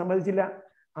കൊണ്ടുപോകാൻ സമ്മതിച്ചില്ല,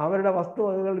 അവരുടെ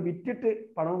വസ്തുവകകൾ വിറ്റിട്ട്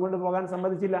പണം കൊണ്ടുപോകാൻ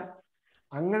സമ്മതിച്ചില്ല.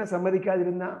 അങ്ങനെ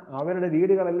സമ്മതിക്കാതിരുന്ന അവരുടെ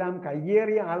വീടുകളെല്ലാം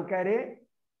കയ്യേറിയ ആൾക്കാരെ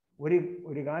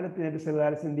ഒരു കാലത്ത് നബി സല്ലല്ലാഹു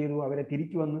അലൈഹി വസല്ലം എന്ത് ചെയ്തു? അവരെ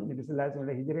തിരിച്ചു വന്നു. നബി സല്ലല്ലാഹു അലൈഹി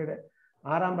വസല്ലം ഹിജ്റയുടെ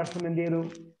 6-ാം വർഷം എന്ത് ചെയ്തു?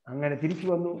 അങ്ങനെ തിരിച്ചു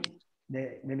വന്നു.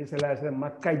 നബി സല്ലല്ലാഹു അലൈഹി വസല്ലം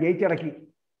മക്ക ജയിച്ചിറക്കി.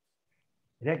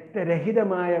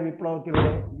 രക്തരഹിതമായ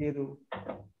വിപ്ലവത്തിലൂടെ എന്ത് ചെയ്തു?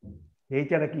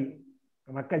 ജയിച്ചിറക്കി.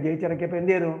 മക്ക ജയിച്ചിറക്കിയപ്പോൾ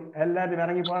എന്ത് ചെയ്തു? എല്ലാവരും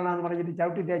ഇറങ്ങി പോകണമെന്ന് പറഞ്ഞിട്ട്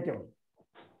ചവിട്ടി തേച്ചോ?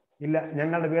 ഇല്ല,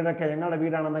 ഞങ്ങളുടെ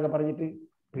വീടാണെന്നൊക്കെ പറഞ്ഞിട്ട്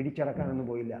പിടിച്ചടക്കാനൊന്നും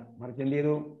പോയില്ല. മറിച്ച് എന്ത്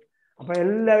ചെയ്തു? അപ്പൊ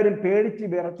എല്ലാവരും പേടിച്ച്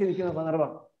വിറച്ചിരിക്കുന്ന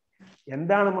സന്ദർഭം.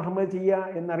 എന്താണ് മുഹമ്മദ്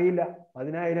ചെയ്യുക എന്നറിയില്ല.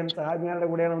 10,000 സഹാബികളുടെ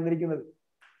കൂടെയാണ് വന്നിരിക്കുന്നത്.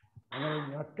 അങ്ങനെ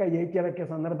മക്ക ജയിച്ചിറക്കിയ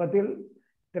സന്ദർഭത്തിൽ,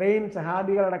 ഇത്രയും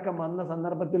സഹാബികളടക്കം വന്ന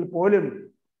സന്ദർഭത്തിൽ പോലും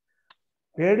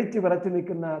പേടിച്ച് വിറച്ചു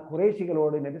നിൽക്കുന്ന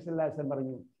ഖുറൈശികളോട് നബി സല്ലല്ലാഹു അലൈഹി വസല്ലം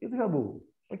പറഞ്ഞു, ഇദ്ഹബൂ,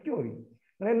 പൊയ്ക്കോളി,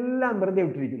 നിങ്ങളെല്ലാം വെറുതെ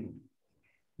വിട്ടിരിക്കുന്നു,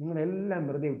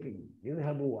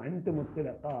 ഇദ്ഹബൂ അൻതും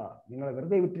മുത്ലഖാ, നിങ്ങളെ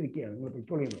വെറുതെ വിട്ടിരിക്കുകയാണ്, നിങ്ങൾ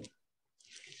പൊയ്ക്കോളിയെന്ന്.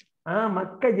 ആ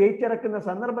മക്ക ജയിച്ചിറക്കുന്ന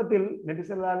സന്ദർഭത്തിൽ നബി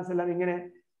സല്ലല്ലാഹു അലൈഹി വസല്ലം ഇങ്ങനെ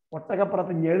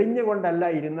ഒട്ടകപ്പുറത്ത് ഞെളിഞ്ഞുകൊണ്ടല്ല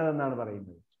ഇരുന്നതെന്നാണ്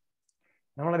പറയുന്നത്.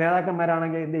 നമ്മളെ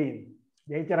നേതാക്കന്മാരാണെങ്കിൽ എന്ത് ചെയ്യും?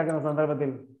 ജയിച്ചിറക്കുന്ന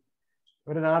സന്ദർഭത്തിൽ,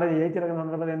 ഒരു നാട് ജയിച്ചിറക്കുന്ന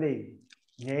സന്ദർഭത്തിൽ എന്ത് ചെയ്യും?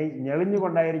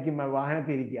 ഞെളിഞ്ഞുകൊണ്ടായിരിക്കും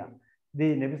വാഹനത്തിൽ ഇരിക്കുക. ഇത്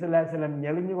നബി സല്ലല്ലാഹു അലൈഹി വസല്ലം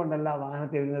ഞെളിഞ്ഞുകൊണ്ടല്ല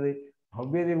വാഹനത്തിൽ ഇരുന്നത്,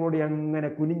 ഭവ്യതയോടെ അങ്ങനെ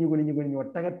കുനിഞ്ഞു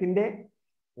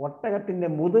ഒട്ടകത്തിന്റെ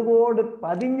മുതുകോട്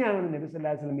പതിഞ്ഞാണ് നബി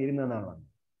സല്ലല്ലാഹു അലൈഹി വസല്ലം ഇരുന്നതെന്നാണ്.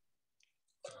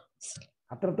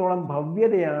 അത്രത്തോളം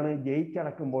ഭവ്യതയാണ്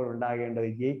ജയിച്ചടക്കുമ്പോൾ ഉണ്ടാകേണ്ടത്,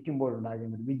 ജയിക്കുമ്പോൾ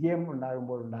ഉണ്ടാകേണ്ടത്, വിജയം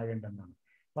ഉണ്ടാകുമ്പോൾ ഉണ്ടാകേണ്ടതെന്നാണ്.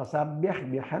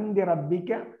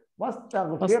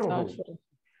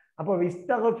 അപ്പൊ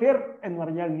വിസ്തഗ്ഫിർ എന്ന്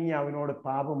പറഞ്ഞാൽ നീ അവനോട്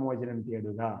പാപമോചനം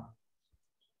തേടുക.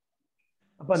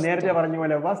 അപ്പൊ നേരത്തെ പറഞ്ഞ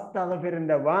പോലെ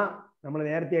വസ്തഗ്ഫിറിന്റെ വ നമ്മൾ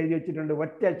നേരത്തെ എഴുതി വെച്ചിട്ടുണ്ട്,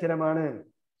 ഒറ്റ അക്ഷരമാണ്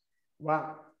വ.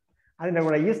 അതിന്റെ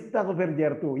കൂടെ ഇസ്തഗ്ഫിർ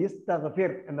ചേർത്തു,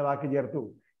 ഇസ്തഗ്ഫിർ എന്ന വാക്ക് ചേർത്തു.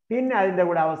 പിന്നെ അതിന്റെ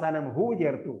കൂടെ അവസാനം ഹു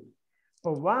ചേർത്തു.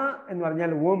 അപ്പൊ വ എന്ന്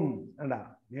പറഞ്ഞാൽ എന്താ?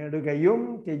 നേടുകയും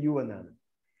ചെയ്യൂ എന്നാണ്.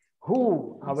 ഹു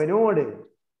അവനോട്,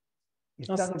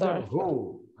 ഹു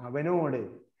അവനോട്.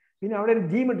 പിന്നെ അവിടെ ഒരു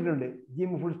ജീം ഇട്ടിട്ടുണ്ട്, ജീം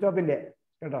ഫുൾ സ്റ്റോപ്പില്ലേ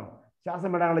കേട്ടോ, ശ്വാസം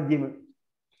വിടാനുള്ള ജീം.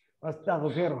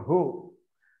 വസ്തഗ്ഫിർ ഹു,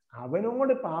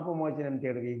 അവനോട് പാപമോചനം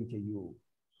തേടുകയും ചെയ്യൂ.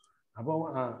 അപ്പോ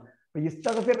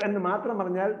ഇസ്തഗ്ഫിർ എന്ന് മാത്രം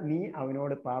പറഞ്ഞാൽ നീ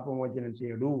അവനോട് പാപമോചനം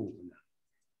തേടൂ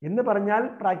എന്ന് പറഞ്ഞാൽ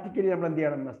പ്രാക്ടിക്കലി നമ്മൾ എന്ത്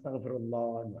ചെയ്യണം?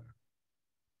 അസ്തഗ്ഫിറുല്ലാഹ് എന്ന് പറയണം.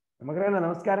 നമുക്കറിയാം,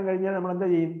 നമസ്കാരം കഴിഞ്ഞാൽ നമ്മൾ എന്താ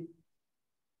ചെയ്യും?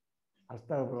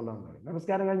 അസ്തഗ്ഫിറുല്ലാഹ് എന്ന് പറയും.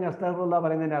 നമസ്കാരം കഴിഞ്ഞ് അസ്തഗ്ഫിറുല്ലാഹ്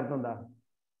പറയുന്നതിന്റെ അർത്ഥം എന്താ?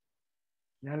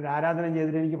 ഞാനൊരു ആരാധന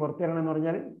ചെയ്തിട്ട് എനിക്ക് പുറത്തിറങ്ങണം എന്ന്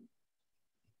പറഞ്ഞാൽ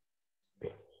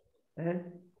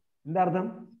എന്താ അർത്ഥം?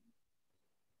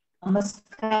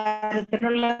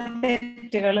 നമസ്കാരത്തിലുള്ള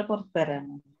തെറ്റുകൾ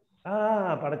പുറത്തരാണ്.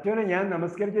 പടച്ചോനെ, ഞാൻ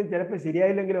നമസ്കരിച്ചത് ചിലപ്പോൾ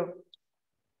ശരിയായില്ലെങ്കിലോ,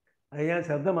 അത് ഞാൻ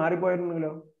ശ്രദ്ധ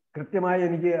മാറിപ്പോയിരുന്നെങ്കിലോ, കൃത്യമായി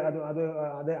എനിക്ക്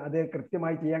അത്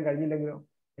കൃത്യമായി ചെയ്യാൻ കഴിഞ്ഞില്ലെങ്കിലോ,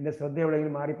 എൻ്റെ ശ്രദ്ധ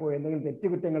എവിടെയെങ്കിലും മാറിപ്പോയി, എന്തെങ്കിലും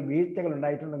തെറ്റുകുറ്റങ്ങൾ വീഴ്ചകൾ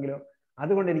ഉണ്ടായിട്ടുണ്ടെങ്കിലോ,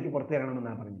 അതുകൊണ്ട് എനിക്ക് പുറത്തു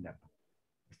തരണമെന്നാണ് പറഞ്ഞില്ല.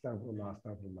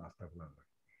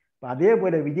 അപ്പൊ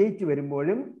അതേപോലെ വിജയിച്ചു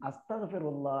വരുമ്പോഴും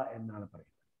അസ്തഗ്ഫിറുല്ലാഹ് എന്നാണ് പറയുന്നത്.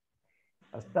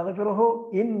 അസ്തഗ്ഫിറുഹു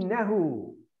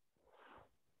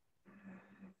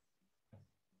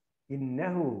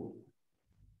ഇന്നഹു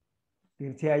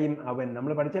തീർച്ചയായും അവൻ,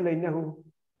 നമ്മൾ പഠിച്ചല്ലോ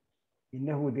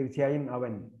ഇന്നഹു തീർച്ചയായും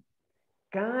അവൻ,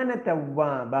 കാന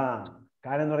തവ്വാബ,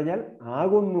 കാന എന്ന് പറഞ്ഞാൽ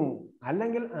ആകുന്നു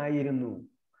അല്ലെങ്കിൽ ആയിരുന്നു,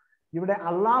 ഇവിടെ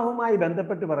അള്ളാഹുമായി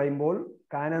ബന്ധപ്പെട്ട് പറയുമ്പോൾ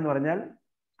കാന എന്ന് പറഞ്ഞാൽ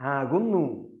ആകുന്നു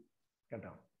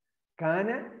കേട്ടോ. കാന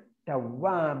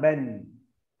തവ്വാബൻ,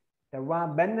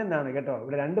 തവ്വാബൻ എന്നാണ് കേട്ടോ.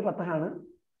 ഇവിടെ 2 ഫത്തഹാണ്.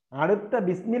 അടുത്ത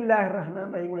ബിസ്മില്ലാഹിർ റഹ്മാൻ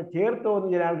റഹീം കൂടെ ചേർത്ത്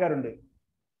ഓതുന്ന ചില ആൾക്കാരുണ്ട്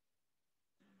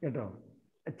കേട്ടോ.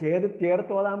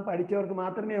 ചേർത്ത് ഓതാൻ പഠിച്ചവർക്ക്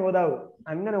മാത്രമേ ഓതാവൂ.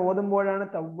 അങ്ങനെ ഓതുമ്പോഴാണ്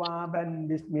തവ്വാബൻ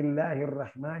ബിസ്മില്ലാഹിർ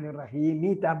റഹ്മാനിർ റഹീം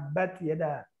തബ്ബത്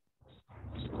യദാ.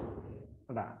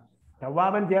 കേട്ടാ,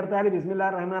 തവ്വാബൻ ചേർത്താൽ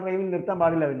ബിസ്മില്ലാഹിർ റഹ്മാനിർ റഹീമിൽ നിർത്താൻ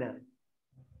പാടില്ല പിന്നെ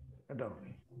കേട്ടോ.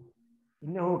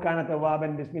 ഇന്നഹു കാന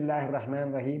തവ്വാബൻ ബിസ്മില്ലാഹിർ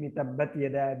റഹ്മാനിർ റഹീം തബ്ബത്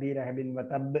യദാ അബീ ലഹബിൻ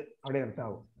വതബ് അവിടെ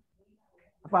നിർത്താവൂ.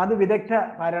 അപ്പൊ അത് വിദഗ്ധ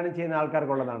പാരായണം ചെയ്യുന്ന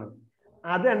ആൾക്കാർക്കുള്ളതാണ്.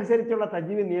 അതനുസരിച്ചുള്ള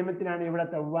തജ്വീദ് നിയമത്തിനാണ് ഇവിടെ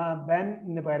തവ്വാബൻ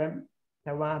എന്ന് പകരം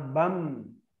തവ്വാബം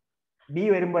ബി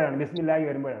വരുമ്പോഴാണ്, ബിസ്മില്ലാഹി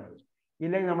വരുമ്പോഴാണ്.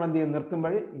 ഇല്ലെങ്കിൽ നമ്മൾ എന്ത് ചെയ്യും?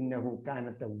 നിർത്തുമ്പോൾ ഇന്നഹു കാന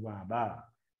തവ്വാബ.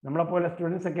 നമ്മളെപ്പോലെ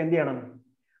സ്റ്റുഡൻസ് ഒക്കെ എന്ത് ചെയ്യണം?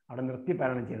 അവിടെ നിർത്തി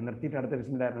പാരായണം ചെയ്യണം. നിർത്തിയിട്ട് അടുത്ത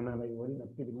ബിസ്മില്ലാഹിർ റഹ്മാനിർ റഹീം ഓതി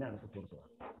നിർത്തി പിന്നെ അടുത്ത സൂറത്ത്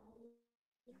ഓതണം.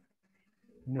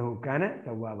 ഇന്നഹു കാന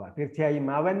തവ്വാബ. തീർച്ചയായും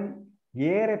അവൻ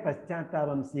ഏറെ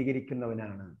പശ്ചാത്താപം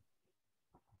സ്വീകരിക്കുന്നവനാണ്.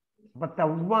 അപ്പൊ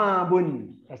തവ്വാബുൻ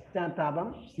പശ്ചാത്താപം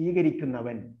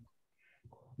സ്വീകരിക്കുന്നവൻ,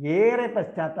 ഏറെ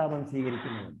പശ്ചാത്താപം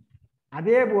സ്വീകരിക്കുന്നവൻ.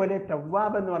 അതേപോലെ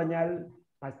തവ്വാബ് എന്ന് പറഞ്ഞാൽ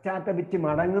പശ്ചാത്തപിച്ച്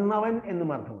മടങ്ങുന്നവൻ എന്നും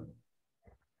അർത്ഥമുണ്ട്.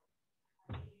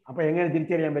 അപ്പൊ എങ്ങനെ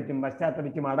തിരിച്ചറിയാൻ പറ്റും?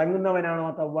 പശ്ചാത്തപിച്ച് മടങ്ങുന്നവനാണോ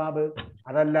തവ്വാബ്,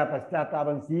 അതല്ല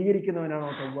പശ്ചാത്താപം സ്വീകരിക്കുന്നവനാണോ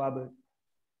തവ്വാബ്?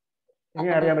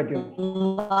 എങ്ങനെ അറിയാൻ പറ്റും?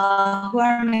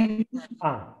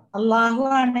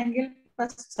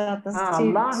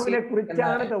 അള്ളാഹുവിനെ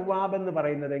കുറിച്ചാണ് തവ്വാബ് എന്ന്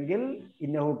പറയുന്നതെങ്കിൽ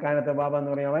ഇന്നഹു കാന തവ്വാബ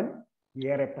എന്ന് പറയുന്നവൻ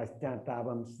ഏറെ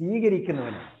പശ്ചാത്താപം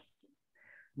സ്വീകരിക്കുന്നവനാണ്.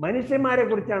 മനുഷ്യന്മാരെ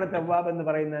കുറിച്ചാണ് തവ്വാബ് എന്ന്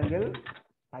പറയുന്നതെങ്കിൽ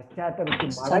പശ്ചാത്തപിച്ച്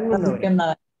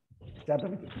മടങ്ങുന്നവൻ.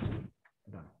 പശ്ചാത്തപിച്ച്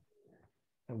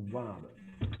തവ്വാബ്.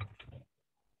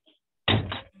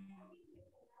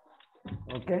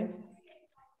 ഓക്കെ,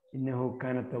 ഇന്നഹു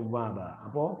കാന തവ്വാബ.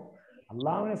 അപ്പോ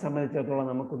അള്ളാഹുവിനെ സംബന്ധിച്ചിടത്തോളം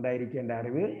നമുക്കുണ്ടായിരിക്കേണ്ട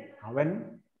അറിവ് അവൻ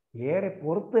ഏറെ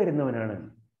പുറത്തു തരുന്നവനാണ്.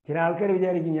 ചില ആൾക്കാർ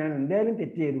വിചാരിക്കും ഞാൻ എന്തായാലും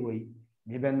തെറ്റ് ചെയ്തു പോയി,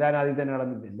 ഇനിയിപ്പോൾ എന്തായാലും ആദ്യം തന്നെ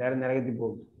നടന്നിട്ട് എന്തായാലും നരകത്തിൽ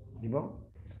പോകും, ഇനിയിപ്പോൾ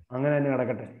അങ്ങനെ തന്നെ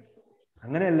നടക്കട്ടെ.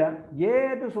 അങ്ങനെയല്ല,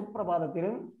 ഏത്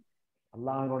സുപ്രഭാതത്തിലും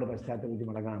അള്ളാഹുവിനോട് പശ്ചാത്തപിച്ച്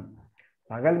മടങ്ങാം.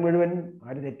 പകൽ മുഴുവൻ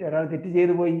ഒരാൾ തെറ്റ്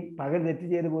ചെയ്തു പോയി, പകൽ തെറ്റ്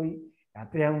ചെയ്തു പോയി,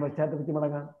 രാത്രിയാകുമ്പോൾ പശ്ചാത്തപിച്ച്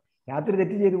മടങ്ങാം. രാത്രി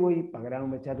തെറ്റ് ചെയ്തു പോയി,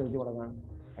 പകലാകുമ്പോൾ പശ്ചാത്തപിച്ച് മടങ്ങാം.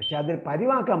 പക്ഷെ അതിൽ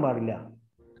പതിവാക്കാൻ പാടില്ല.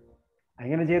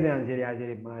 അങ്ങനെ ചെയ്തതാണ് ശരി,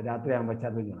 ശരി രാത്രിയാകുമ്പോൾ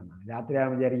പശ്ചാത്തപിച്ച് മടങ്ങാം,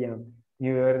 രാത്രിയാകുമ്പോൾ വിചാരിക്കാം നീ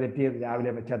വേറെ തെറ്റ് ചെയ്ത്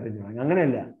രാവിലെ പശ്ചാത്തപിച്ച് മടങ്ങാം.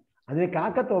 അങ്ങനെയല്ല, അതിന്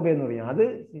കാക്കത്തോബ എന്ന് പറയാം, അത്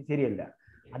ശരിയല്ല.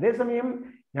 അതേസമയം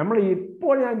നമ്മൾ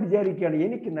ഇപ്പോൾ ഞാൻ വിചാരിക്കുകയാണ്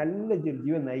എനിക്ക് നല്ല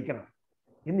ജീവൻ നയിക്കണം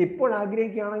എന്ന് ഇപ്പോൾ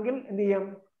ആഗ്രഹിക്കുകയാണെങ്കിൽ എന്ത് ചെയ്യാം?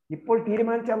 ഇപ്പോൾ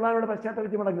തീരുമാനിച്ച അള്ളാഹുവിനോട്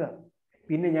പശ്ചാത്തപിച്ച് മടങ്ങുക.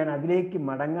 പിന്നെ ഞാൻ അതിലേക്ക്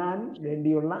മടങ്ങാൻ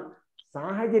വേണ്ടിയുള്ള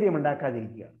സാഹചര്യം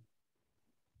ഉണ്ടാക്കാതിരിക്കുക.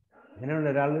 അങ്ങനെയുള്ള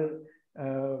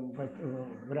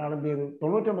ഒരാളെന്ത് ചെയ്തു?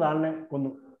 99 ആളിനെ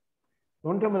കൊന്നു.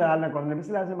 99 ആളിനെ കൊന്നു. നബി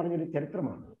സ്വല്ലല്ലാഹു അലൈഹി വസല്ലം പറഞ്ഞൊരു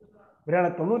ചരിത്രമാണ്. ഒരാളെ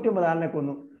 99 ആളിനെ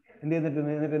കൊന്നു.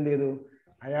 എന്നിട്ട് എന്ത് ചെയ്തു?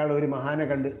 അയാൾ ഒരു മഹാനെ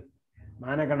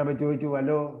കണ്ടപ്പോൾ ചോദിച്ചു,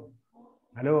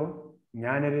 ഹലോ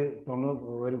ഞാനൊരു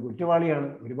ഒരു കുറ്റവാളിയാണ്,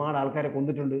 ഒരുപാട് ആൾക്കാരെ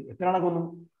കൊന്നിട്ടുണ്ട്. എത്ര ആളെ കൊന്നു?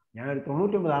 ഞാനൊരു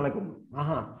 99 ആളെ കൊന്നു.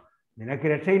 ആഹാ, നിനക്ക്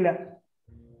രക്ഷയില്ല,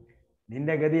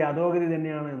 നിന്റെ ഗതി അധോഗതി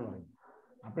തന്നെയാണ് എന്ന് പറഞ്ഞു.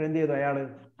 അപ്പോഴെന്ത് ചെയ്തു?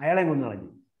 അയാളെ കൊന്നു കളഞ്ഞു.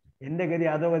 എൻ്റെ ഗതി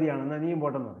അധോഗതിയാണ്, എന്നാൽ നീയും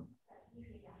പോട്ടെന്ന് പറഞ്ഞു.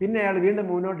 പിന്നെ അയാൾ വീണ്ടും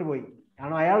മുന്നോട്ട് പോയി.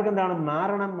 കാരണം അയാൾക്ക് എന്താണ്?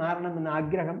 മാറണം എന്ന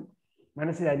ആഗ്രഹം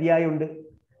മനസ്സിൽ അതിയായുണ്ട്.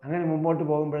 അങ്ങനെ മുമ്പോട്ട്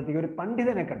പോകുമ്പോഴത്തേക്ക് ഒരു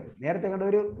പണ്ഡിതനെ കണ്ടു. നേരത്തെ കണ്ട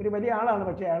ഒരു വലിയ ആളാണ്,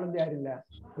 പക്ഷെ അയാളെന്ത് ആയിരുന്നില്ല?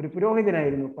 ഒരു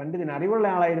പുരോഹിതനായിരുന്നു, പണ്ഡിതൻ, അറിവുള്ള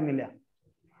ആളായിരുന്നില്ല.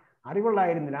 അറിവുള്ള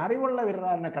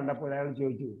ഒരാളിനെ കണ്ടപ്പോൾ അയാൾ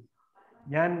ചോദിച്ചു,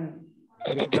 ഞാൻ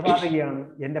ഒരു കൊലപാതകിയാണ്,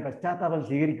 എൻ്റെ പശ്ചാത്താപം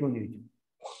സ്വീകരിക്കുമെന്ന് ചോദിച്ചു.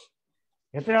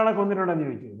 എത്ര ആളെ കൊന്നിട്ടുണ്ടെന്ന്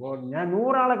ചോദിച്ചു. അപ്പോൾ ഞാൻ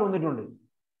 100 ആളെ കൊന്നിട്ടുണ്ട്.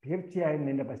 തീർച്ചയായും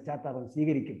നിന്റെ പശ്ചാത്താപം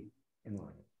സ്വീകരിക്കും എന്ന്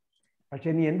പറഞ്ഞു. പക്ഷെ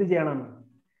നീ എന്ത് ചെയ്യണം?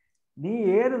 നീ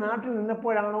ഏത് നാട്ടിൽ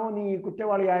നിന്നപ്പോഴാണോ നീ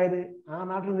കുറ്റവാളിയായത് ആ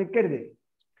നാട്ടിൽ നിൽക്കരുത്.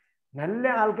 നല്ല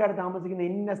ആൾക്കാർ താമസിക്കുന്ന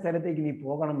ഇന്ന സ്ഥലത്തേക്ക് നീ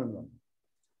പോകണമെന്ന് പറഞ്ഞു.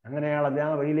 അങ്ങനെ അയാൾ ആ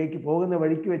വഴിയിലേക്ക് പോകുന്ന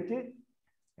വഴിക്ക് വെച്ച്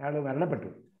അയാൾ മരണപ്പെട്ടു.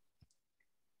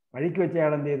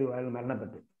 അയാൾ എന്ത് ചെയ്തു? അയാൾ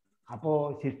മരണപ്പെട്ടു. അപ്പോൾ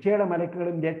ശിക്ഷയുടെ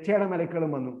മലക്കുകളും രക്ഷയുടെ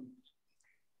മലക്കുകളും വന്നു.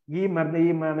 ഈ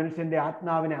മനുഷ്യന്റെ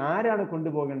ആത്മാവിനെ ആരാണ്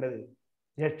കൊണ്ടുപോകേണ്ടത്?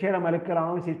 രക്ഷയുടെ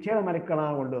മലക്കളാവും ശിക്ഷയുടെ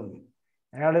മലക്കളാണ് കൊണ്ടുവന്നത്.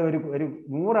 അയാൾ ഒരു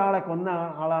 100 ആളെ കൊന്ന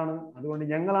ആളാണ്, അതുകൊണ്ട്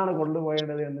ഞങ്ങളാണ്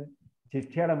കൊണ്ടുപോകേണ്ടത് എന്ന്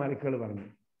ശിക്ഷയുടെ മലക്കുകൾ പറഞ്ഞു.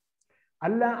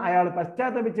 അല്ല, അയാൾ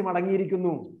പശ്ചാത്തപിച്ച്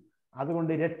മടങ്ങിയിരിക്കുന്നു,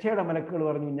 അതുകൊണ്ട് രക്ഷയുടെ മലക്കുകൾ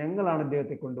പറഞ്ഞു ഞങ്ങളാണ്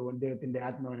അദ്ദേഹത്തിന്റെ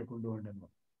ആത്മാവിനെ കൊണ്ടുപോകേണ്ടതെന്ന്.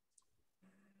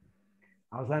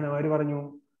 അവസാനം അവർ പറഞ്ഞു,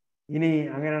 ഇനി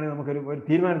അങ്ങനെയാണെങ്കിൽ നമുക്കൊരു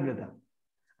തീരുമാനത്തിലെത്താം.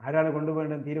 ആരാണ്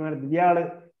കൊണ്ടുപോകേണ്ടത് തീരുമാനത്തിൽ? ഇയാള്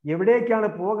എവിടേക്കാണ്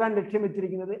പോകാൻ ലക്ഷ്യം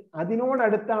വെച്ചിരിക്കുന്നത്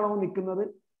അതിനോടടുത്താണോ നിൽക്കുന്നത്,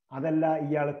 അതല്ല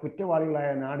ഇയാൾ കുറ്റവാളികളായ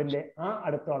നാടിന്റെ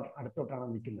അടുത്തോട്ടാണ്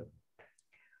നിൽക്കുന്നത്?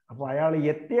 അപ്പോൾ അയാൾ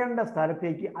എത്തേണ്ട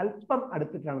സ്ഥലത്തേക്ക് അല്പം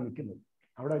അടുത്തിട്ടാണ് നിൽക്കുന്നത്.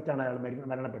 അവിടെ വെച്ചാണ് അയാൾ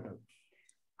മരണപ്പെട്ടത്.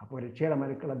 അപ്പോൾ രക്ഷയുടെ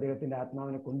മലക്കൾ അദ്ദേഹത്തിന്റെ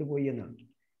ആത്മാവിനെ കൊണ്ടുപോയി എന്നാണ്.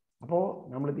 അപ്പോൾ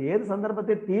നമ്മൾ ഏത്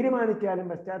സന്ദർഭത്തിൽ തീരുമാനിച്ചാലും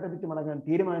പശ്ചാത്തപിച്ച് മടങ്ങാൻ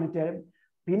തീരുമാനിച്ചാലും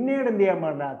പിന്നീട് എന്ത് ചെയ്യാൻ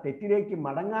പാടില്ല, തെറ്റിലേക്ക്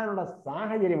മടങ്ങാനുള്ള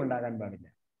സാഹചര്യം ഉണ്ടാകാൻ പാടില്ല.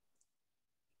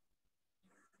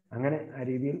 അങ്ങനെ ആ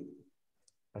രീതിയിൽ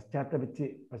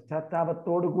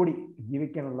പശ്ചാത്താപത്തോടു കൂടി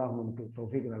ജീവിക്കാൻ അല്ലാഹു നമുക്ക്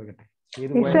തൗഫീഖ് നൽകട്ടെ.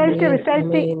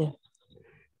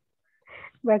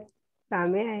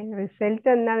 റിസൾട്ട്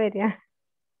എന്നാ വരിക?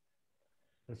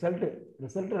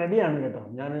 റിസൾട്ട് റെഡിയാണ് കേട്ടോ.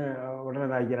 ഞാൻ ഉടനെ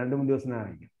അയക്കാം, 2-3 ദിവസം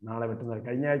അയക്കാം. നാളെ പെട്ടെന്ന്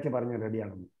കഴിഞ്ഞ ആഴ്ച പറഞ്ഞു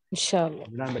റെഡിയാണെന്ന്,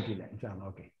 ഇടാൻ പറ്റില്ല. ഇൻഷാല്ലാ.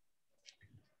 ഓക്കെ.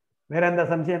 വേറെ എന്താ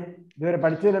സംശയം? ഇതുവരെ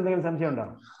പഠിച്ചതിൽ എന്തെങ്കിലും സംശയം ഉണ്ടോ?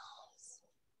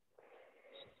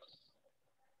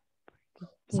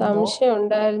 സംശയം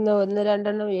ഉണ്ടായിരുന്നു.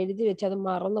 1-2 എഴുതി വെച്ച് അത്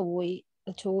മറന്നുപോയി.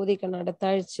 ചോദിക്കണം, അടുത്ത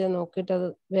ആഴ്ച നോക്കിയിട്ട്. അത്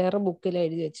വേറെ ബുക്കിലാണ്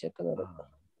എഴുതി വെച്ചേക്കുന്നത്.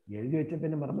 എഴുതി വെച്ച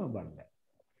പിന്നെ മറന്നു പാടില്ല.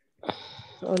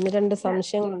 1-2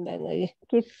 സംശയങ്ങളുണ്ടായിരുന്നു.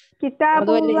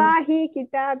 കിതാബുല്ലാഹി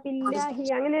കിതാബില്ലാഹി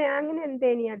അങ്ങനെ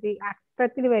എന്തേനി അത്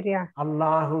അർത്ഥത്തിൽ വരിക?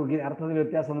 അള്ളാഹു അർത്ഥത്തിൽ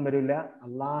വ്യത്യാസമൊന്നും വരില്ല.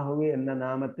 അള്ളാഹു എന്ന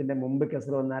നാമത്തിന്റെ മുമ്പ്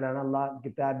കെസ്ർ വന്നാലാണ് അള്ളാഹ്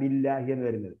കിതാബില്ലാഹി എന്ന്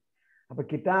വരുന്നത്. അപ്പൊ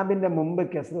കിതാബിന്റെ മുമ്പ്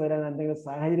കെസ്ർ വരാൻ എന്തെങ്കിലും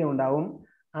സാഹചര്യം ഉണ്ടാവും.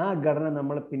 ആ ഘടന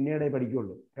നമ്മൾ പിന്നീടേ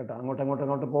പഠിക്കുള്ളൂ കേട്ടോ.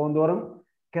 അങ്ങോട്ട് പോകും തോറും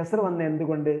കെസ്ർ വന്ന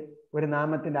എന്തുകൊണ്ട്, ഒരു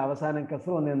നാമത്തിന്റെ അവസാനം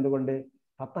കെസ്ർ വന്ന എന്തുകൊണ്ട്,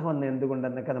 ഫത്തഹ് വന്ന എന്തുകൊണ്ട്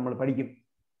എന്നൊക്കെ നമ്മൾ പഠിക്കും.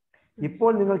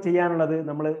 ഇപ്പോൾ നിങ്ങൾ ചെയ്യാനുള്ളത്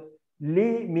നമ്മൾ ലി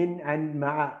മിൻ അൻ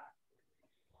മഅ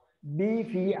ബി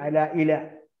ഫി അല ഇല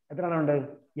എത്ര എണ്ണം ഉണ്ട്?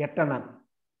 8 എണ്ണം.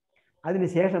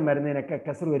 അതിനുശേഷം വരുന്നതിനൊക്കെ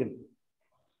കെസ്ർ വരും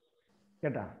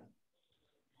കേട്ടാ.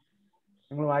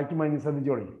 നിങ്ങൾ വായിക്കുമ്പോൾ ഇനി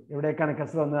ശ്രദ്ധിച്ചോളി, എവിടേക്കാണ്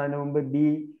കെസ്ർ വന്നത്. അതിന് മുമ്പ് ബി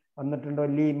വന്നിട്ടുണ്ടോ?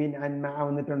 ലി മിൻ അൻ മഅ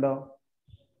വന്നിട്ടുണ്ടോ?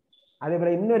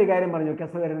 അതേപോലെ ഇന്നൊരു കാര്യം പറഞ്ഞു,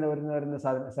 കെസ്ർ വരുന്ന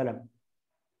സ്ഥലം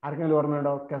ആർക്കെങ്കിലും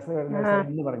ഓർമ്മയുണ്ടോ? കെസ്ർ വരുന്ന സ്ഥലം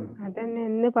എന്ന് പറഞ്ഞു. അതന്നെ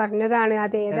എന്ന് പറഞ്ഞതാണ്.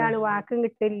 അത് ഏതാണ് വാക്കും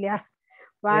കിട്ടില്ല,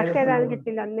 വാക്ക് ഏതാണെന്ന്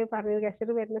കിട്ടില്ല. അന്ന് പറഞ്ഞത് കെസ്ർ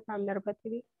വരുന്ന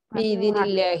സന്ദർഭത്തിൽ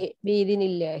ദീനില്ലാഹി.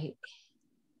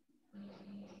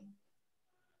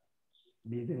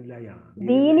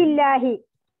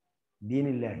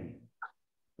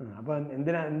 അപ്പൊ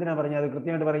എന്തിനാ പറഞ്ഞ? അത്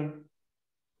കൃത്യമായിട്ട് പറയും.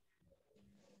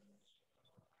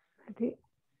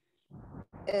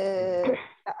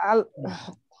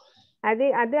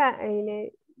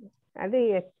 അത്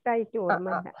എട്ടായിട്ട്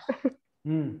ഓർമ്മയില്ല.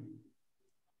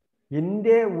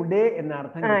 ഇന്റെ ഉടേ എന്ന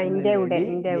അർത്ഥം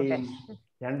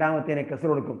രണ്ടാമത്തേനെ കെസ്ർ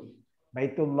കൊടുക്കും.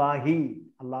 ബൈത്തുല്ലാഹി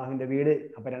അള്ളാഹുവിന്റെ വീട്.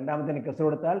 അപ്പൊ രണ്ടാമത്തേനെ കെസ്ർ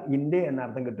കൊടുത്താൽ ഇന്റെ എന്ന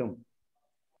അർത്ഥം കിട്ടും.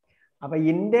 അപ്പൊ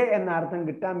ഇന്റെ എന്ന അർത്ഥം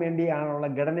കിട്ടാൻ വേണ്ടിയാണുള്ള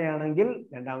ഘടനയാണെങ്കിൽ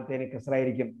രണ്ടാമത്തേനെ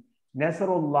കെസ്റായിരിക്കും.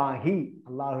 നസ്റുല്ലാഹി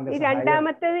അള്ളാഹുവിന്റെ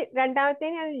രണ്ടാമത്തെ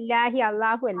ലാഹി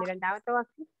അള്ളാഹു അല്ലേ രണ്ടാമത്തെ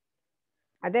വാക്ക്?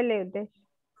 അതല്ലേ ഉദ്ദേശം?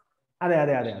 അതെ.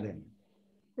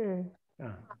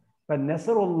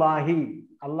 നസ്റുല്ലാഹി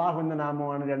അള്ളാഹു എന്ന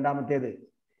നാമമാണ് രണ്ടാമത്തേത്.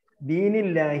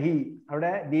 ദീനില്ലാഹി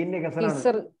അവിടെ ദീനിന്റെ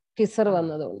കെസ്ർ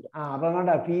വന്നതുകൊണ്ട്. അപ്പൊ കണ്ട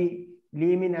ഫി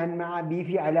ലീമിൻ അൻമ ബി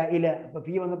ഫി അല ഇല. അപ്പൊ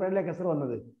ഫി വന്നപ്പോഴല്ലേ കെസ്ർ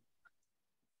വന്നത്.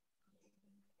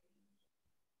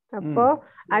 അപ്പോ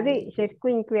അത് ശരിക്കും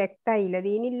എനിക്ക് വ്യക്തമായില്ല.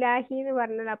 ദീനില്ലാഹി എന്ന്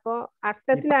പറഞ്ഞത് അപ്പോ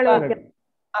അർത്ഥത്തിലാണ്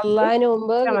അള്ളാഹിന്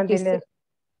മുമ്പ്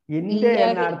ഇന്റെ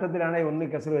എന്ന അർത്ഥത്തിലാണ് ഒന്ന്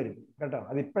കെസ്ർ വരും കേട്ടോ.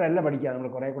 അത് ഇപ്പോഴല്ല പഠിക്കുക, നമ്മൾ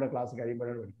കുറെ കൂടെ ക്ലാസ്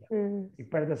കഴിയുമ്പോഴാണ് പഠിക്കുക.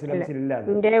 ഇപ്പോഴത്തെ സിലബസിൽ ഇല്ല.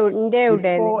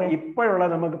 ഇപ്പോഴുള്ള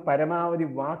നമുക്ക് പരമാവധി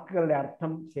വാക്കുകളുടെ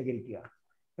അർത്ഥം ശേഖരിക്കുക.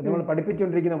 നമ്മൾ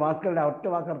പഠിപ്പിച്ചുകൊണ്ടിരിക്കുന്ന വാക്കുകളുടെ ഒറ്റ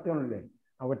വാക്കർത്ഥങ്ങളില്ലേ,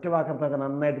 ആ ഒറ്റ വാക്കർത്ഥമൊക്കെ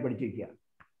നന്നായിട്ട് പഠിച്ചു വെക്കുക.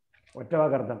 ഒറ്റ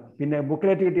വാക്കർത്ഥം. പിന്നെ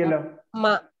ബുക്ക്ലെറ്റ് കിട്ടിയല്ലോ,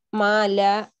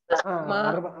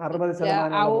 60%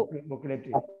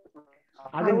 ബുക്ക്ലെറ്റ്.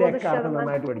 അതിന്റെ ഒക്കെ അർത്ഥം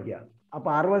നന്നായിട്ട് പഠിക്കുക. അപ്പൊ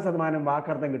 60%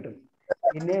 വാക്കർത്ഥം കിട്ടും.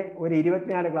 പിന്നെ ഒരു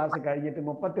 24 ക്ലാസ് കഴിഞ്ഞിട്ട്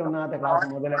 31ാമത്തെ ക്ലാസ്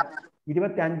മുതൽ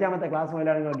 25ാമത്തെ ക്ലാസ്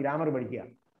മുതലാണ് നിങ്ങൾ ഗ്രാമർ പഠിക്കുക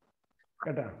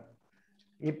കേട്ടോ.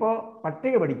 ഇപ്പോ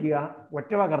പട്ടിക പഠിക്കുക,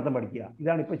 ഒറ്റവാക്കർത്ഥം പഠിക്കുക.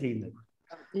 ഇതാണ് ഇപ്പൊ ചെയ്യുന്നത്.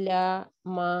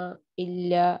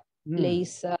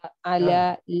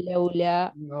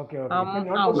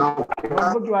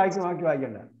 നോട്ട്ബുക്ക്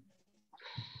വായിക്കണ്ട,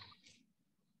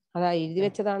 അതാ എഴുതി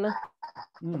വെച്ചതാണ്.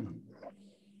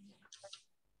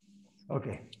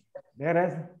 ഓക്കെ. വേറെ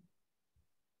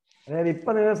അതായത് ഇപ്പൊ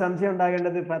നിങ്ങൾ സംശയം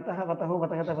ഉണ്ടാകേണ്ടത് ഫതഹ ഫതഹു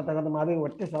ഫതഹത ഫതഹത്തും അത്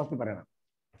ഒറ്റ ശ്വാസത്തിൽ പറയണം.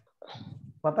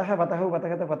 ഫതഹ ഫതഹു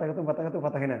ഫതഹത ഫതഹത്തും ഫതഹത്തു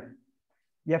ഫതഹന.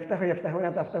 യഫ്തഹു യഫ്തഹുന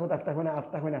തഫ്തഹു തഫ്തഹുന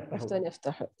അഫ്തഹുന അഫ്തഹു.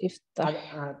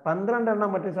 12 എണ്ണം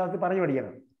ഒറ്റ ശ്വാസത്തിൽ പറഞ്ഞു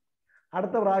പഠിക്കണം.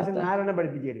 അടുത്ത പ്രാവശ്യം 4 എണ്ണം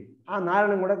പഠിപ്പിച്ചു തരും. ആ 4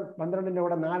 എണ്ണം കൂടെ 12ന്റെ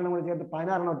കൂടെ 4 എണ്ണം കൂടെ ചേർത്ത്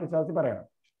 16 എണ്ണം ഒറ്റ ശ്വാസത്തിൽ പറയണം.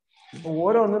 അപ്പൊ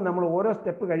ഓരോന്നും നമ്മൾ ഓരോ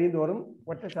സ്റ്റെപ്പ് കഴിയും തോറും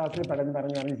ഒറ്റ ശ്വാസത്തിൽ പറഞ്ഞ്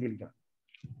ശീലിക്കണം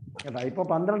കേട്ടോ. ഇപ്പൊ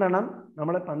 12 എണ്ണം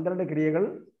നമ്മൾ 12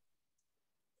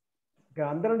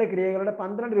 ക്രിയകളുടെ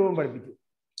 12 രൂപം പഠിപ്പിച്ചു.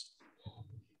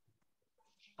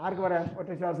 ആർക്ക് പറയാം ഒറ്റ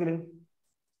ശ്വാസത്തിൽ?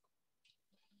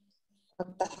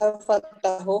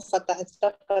 ഫതഹു ഫതഹത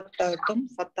ഫതഹതും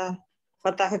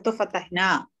ഫതഹതു ഫതഹ്ന.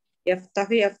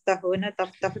 യഫ്തഹു യഫ്തഹൂന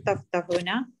തഫ്തഹു തഫ്തഹൂന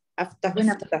അഫ്തഹു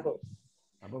നഫ്തഹു.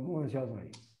 അപ്പൊ 3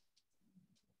 ശ്വാസമായി.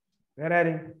 വേറെ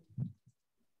ആര്?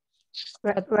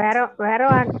 വേറെ വേറെ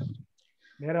വാക്ക്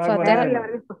വേറെ വാക്ക് ഫതഹ പറയാനില്ല.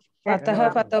 ഫതഹ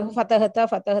ഫതഹു ഫതഹത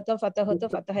ഫതഹത ഫതഹതു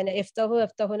ഫതഹന യഫ്തഹു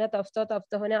യഫ്തഹുന തഫ്തഹു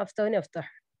തഫ്തഹുന അഫ്തഹുന യഫ്തഹ്.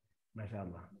 മാഷാ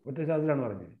അല്ലാഹ്. ഒറ്റ ശ്വാസത്തിലാണ്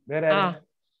പറഞ്ഞത്. വേറെ ആര്?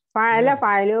 ഫഅല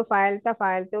ഫഅലു ഫഅൽത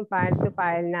ഫഅൽതും ഫഅൽതു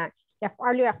ഫഅൽന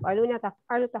യഫ്അലു യഫ്അലൂന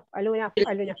തഫ്അലു തഫ്അലൂന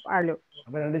അഫ്അലു നഫ്അലു.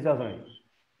 അപ്പൊ 2 ശ്വാസമായി.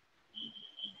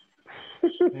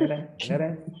 വേറെ വേറെ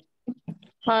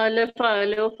ഫഅല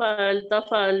ഫഅലു ഫഅൽത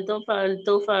ഫഅൽതു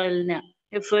ഫഅൽതു ഫഅൽന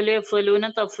യഫ്അലു യഫ്അലൂന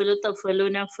തഫ്അലു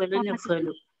തഫ്അലൂന അഫ്അലു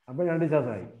നഫ്അലു. അപ്പൊ 2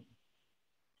 ശ്വാസമായി.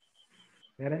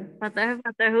 വേറെ ഫതഹ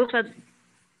ഫതഹു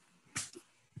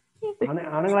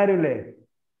ആണുങ്ങളാരും ഇല്ലേ?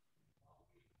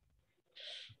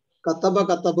 കതബ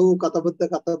കതബു കതബത്ത്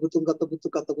കതബത്തും കതബത്തു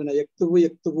കതബുന യക്തുബു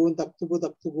യക്തുബൂൻ തക്തുബു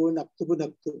തക്തുബൂൻ നക്തുബു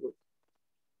നക്തുബു.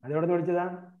 അതെവിടെ നിന്ന് പഠിച്ചതാ?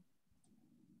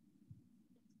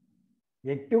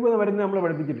 യക്തുബ് എന്ന് വരുന്നത് നമ്മൾ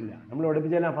പഠിപ്പിച്ചിട്ടില്ല. നമ്മൾ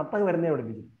പഠിപ്പിച്ചാൽ ഫത്തഹ് വരുന്നേ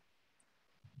പഠിപ്പിച്ചു.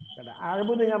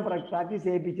 അഅ്ബുദ് ഞാൻ പ്രാക്ടീസ്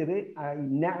ചെയ്യിപ്പിച്ചത്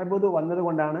നഅ്ബുദ് വന്നത്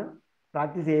കൊണ്ടാണ്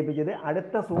പ്രാക്ടീസ് ചെയ്യിപ്പിച്ചത്.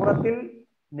 അടുത്ത സൂറത്തിൽ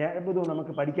നഅ്ബുദു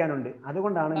നമുക്ക് പഠിക്കാനുണ്ട്.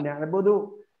 അതുകൊണ്ടാണ് നഅ്ബുദു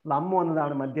ലമ്മ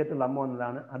വന്നതാണ്, മധ്യത്തിൽ ലമ്മ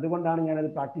വന്നതാണ്. അതുകൊണ്ടാണ് ഞാനത്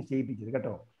പ്രാക്ടീസ് ചെയ്യിപ്പിച്ചത്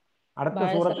കേട്ടോ. അടുത്ത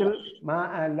സൂറത്തിൽ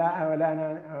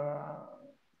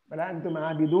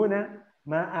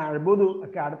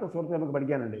ഒക്കെ അടുത്ത സൂറത്തിൽ നമുക്ക്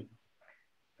പഠിക്കാനുണ്ട്,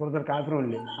 സൂറത്തുൽ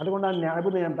കാഫിറൂനിൽ. അതുകൊണ്ടാണ്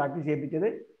നഅ്ബുദ് ഞാൻ പ്രാക്ടീസ് ചെയ്യിപ്പിച്ചത്.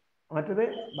 മറ്റത്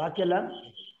ബാക്കിയെല്ലാം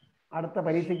അടുത്ത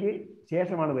പരീക്ഷയ്ക്ക്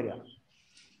ശേഷമാണ് വരിക.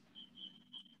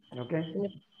 ഓക്കെ.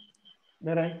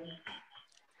 വേറെ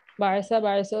ബഅസ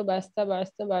ബഅസു ബഅസ്ത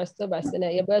ബഅസ്തു ബഅസ്തു ബഅസ്ന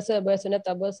യബഅസു യബഅസുന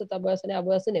തബഅസു തബഅസുന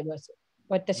അബഅസു നബഅസു.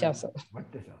 ഒറ്റ ശ്വാസം.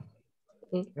 ഒറ്റ ശ്വാസം.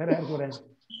 വേറെ ആർക്കും പറയാൻ?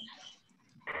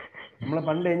 നമ്മൾ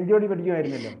പണ്ട് എൻജോടി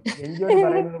പഠിക്കുമായിരുന്നല്ലോ. എൻജോടി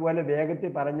പറയുന്നത് പോലെ വേഗത്തിൽ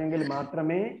പറഞ്ഞെങ്കിൽ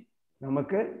മാത്രമേ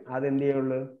നമുക്ക് അതെന്ത്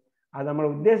ചെയ്യുള്ളൂ, അത് നമ്മൾ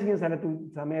ഉദ്ദേശിക്കുന്ന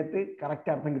സമയത്ത് കറക്റ്റ്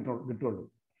അർത്ഥം കിട്ടുള്ളൂ.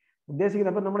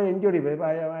 ഉദ്ദേശിക്കുന്നത് അപ്പം നമ്മൾ എൻജോടി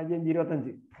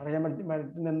 5-25 പറയാൻ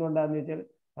പറ്റുന്ന എന്തുകൊണ്ടാന്ന് വെച്ചാൽ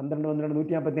 12 12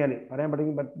 144 പറയാൻ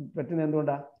പറ്റുന്ന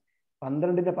എന്തുകൊണ്ടാണ്?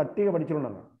 12ന്റെ പട്ടിക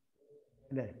പഠിച്ചിട്ടുണ്ടെന്നാണ്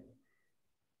അല്ലേ?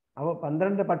 അപ്പോൾ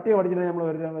 12 പട്ടിക പഠിച്ചിട്ട് നമ്മൾ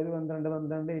 1 12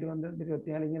 12 22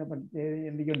 24 ഇങ്ങനെ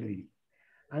എണ്ണിക്കൊണ്ടിരിക്കും.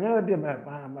 അങ്ങനെ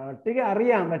പട്ടിക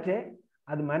അറിയാം, പക്ഷേ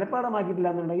അത് മനഃപ്പാടമാക്കിയിട്ടില്ല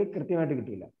എന്നുണ്ടെങ്കിൽ കൃത്യമായിട്ട്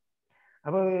കിട്ടില്ല.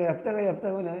 അപ്പോൾ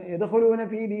എതുഹുലൂന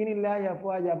ഫീ ദീനില്ല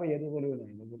അഫ്വാജ. അപ്പോൾ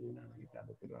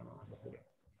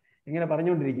ഇങ്ങനെ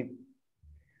പറഞ്ഞുകൊണ്ടിരിക്കും.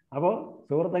 അപ്പോൾ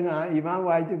സുഹൃത്തങ്ങ് ഇമാം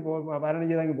വായിച്ച് പാരായണം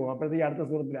ചെയ്തങ്ങ് പോകും. അപ്പോഴത്തേക്ക് അടുത്ത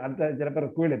സുഹൃത്തിൽ ചിലപ്പോൾ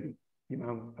റിക്വയിലെത്തും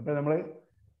ഇമാം. അപ്പോൾ നമ്മൾ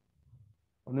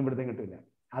ഒന്നും പിടുത്തം കിട്ടില്ല.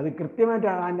 അത് കൃത്യമായിട്ട്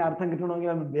അതിൻ്റെ അർത്ഥം കിട്ടണമെങ്കിൽ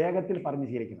നമ്മൾ വേഗത്തിൽ പറഞ്ഞ്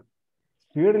ശീലിക്കണം.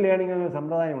 സ്പീഡ് ലേണിംഗ് എന്ന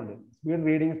സമ്പ്രദായമുണ്ട്. സ്പീഡ്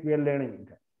റീഡിങ്, സ്പീഡ് ലേണിംഗ്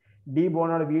ഒക്കെ. ഡി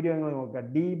ബോണോയുടെ വീഡിയോ നിങ്ങൾ നോക്കുക.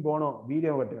 ഡി ബോണോ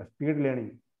വീഡിയോ പറ്റുക, സ്പീഡ്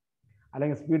ലേണിംഗ്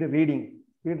അല്ലെങ്കിൽ speed reading.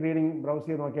 Speed reading browse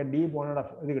ചെയ്ത് നോക്കിയാൽ ഡി ബോണോയുടെ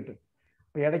ഇത് കിട്ടും.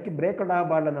 അപ്പോൾ ഇടയ്ക്ക് ബ്രേക്ക് ഉണ്ടാകാൻ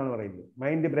പാടില്ലെന്നാണ് പറയുന്നത്.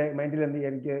 മൈൻഡിൽ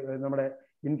എനിക്ക് നമ്മുടെ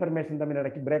ഇൻഫർമേഷൻ തമ്മിൽ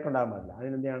ഇടയ്ക്ക് ബ്രേക്ക് ഉണ്ടാകാൻ പാടില്ല.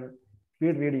 അതിനെന്താണ്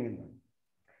സ്പീഡ് റീഡിംഗ് എന്നാണ്.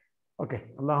 ഓക്കെ.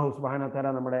 അല്ലാഹു സുബ്ഹാനഹു വ തആല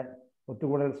നമ്മുടെ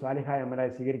ഒത്തുകൂടൽ സ്വാലിഹായ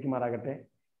അമലായി സ്വീകരിക്കുമാറാകട്ടെ.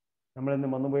 നമ്മളിന്ന്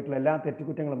വന്നുപോയിട്ടുള്ള എല്ലാ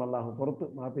തെറ്റുകുറ്റങ്ങളും അള്ളാഹു പുറത്ത്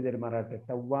മാപ്പി തരുമാറാകട്ടെ.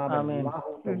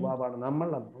 അള്ളാഹു തവ്വാബാണ്. നമ്മൾ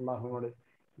അള്ളാഹുവിനോട്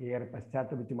ഏറെ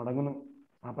പശ്ചാത്തപിച്ച് മടങ്ങുന്നു.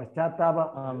 ആ പശ്ചാത്താപ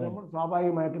നമ്മൾ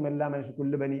സ്വാഭാവികമായിട്ടും എല്ലാ മനുഷ്യരും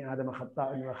കുല്ലു ബനി ആദമ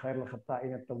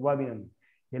ഖത്താഇന.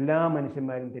 എല്ലാ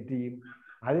മനുഷ്യന്മാരും തെറ്റ് ചെയ്യും.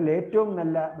 അതിൽ ഏറ്റവും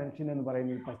നല്ല മനുഷ്യൻ എന്ന്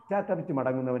പറയുന്നത് പശ്ചാത്തപിച്ച്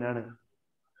മടങ്ങുന്നവനാണ്.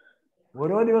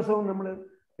 ഓരോ ദിവസവും നമ്മൾ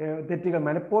തെറ്റുകൾ,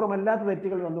 മനഃപൂർവ്വമല്ലാത്ത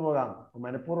തെറ്റുകൾ വന്നു പോകാം.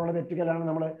 മനഃപൂർവ്വമുള്ള തെറ്റുകളാണ്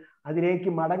നമ്മൾ അതിലേക്ക്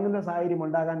മടങ്ങുന്ന സാഹചര്യം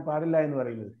ഉണ്ടാകാൻ പാടില്ല എന്ന്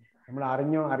പറയുന്നത്. നമ്മൾ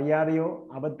അറിഞ്ഞോ അറിയാതെയോ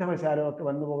അബദ്ധവശാലോ ഒക്കെ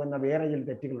വന്നു പോകുന്ന വേറെ ചില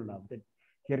തെറ്റുകളുണ്ടാകും.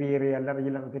 ചെറിയ ചെറിയ അല്ലറ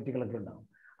ചില്ലറ തെറ്റുകളൊക്കെ ഉണ്ടാകും.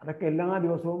 അതൊക്കെ എല്ലാ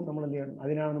ദിവസവും നമ്മൾ എന്ത് ചെയ്യണം?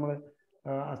 അതിനാണ് നമ്മൾ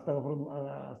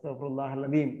അസ്തഗ്ഫിറുല്ലാഹൽ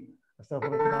അദീം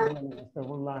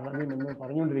എന്ന്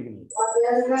പറഞ്ഞുകൊണ്ടിരിക്കുന്നത്.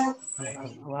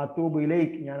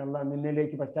 ഞാൻ അള്ളാഹ്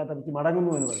നിന്നിലേക്ക് പശ്ചാത്തപിച്ച്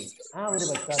മടങ്ങുന്നു എന്ന് പറയും. ആ ഒരു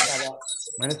പശ്ചാത്താപ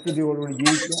മനസ്ഥിതിയോടുകൂടി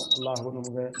ജീവിക്കുക. അള്ളാഹു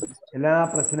നമുക്ക് എല്ലാ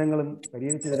പ്രശ്നങ്ങളും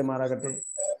പരിഹരിച്ചു തരുമാറാകട്ടെ.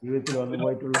 ജീവിതത്തിൽ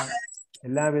വന്നുപോയിട്ടുള്ള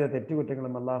എല്ലാവിധ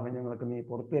തെറ്റുകുറ്റങ്ങളും അള്ളാഹു ഞങ്ങൾക്ക് നീ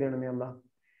പുറത്തു തരണമേ. അള്ളാഹ്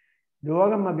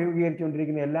ലോകം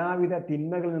അഭിമുഖീകരിച്ചുകൊണ്ടിരിക്കുന്ന എല്ലാവിധ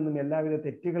തിന്മകളിൽ നിന്നും, എല്ലാവിധ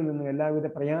തെറ്റുകളിൽ നിന്നും, എല്ലാവിധ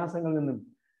പ്രയാസങ്ങളിൽ നിന്നും,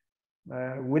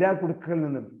 ഊരാക്കുടുക്കുകളിൽ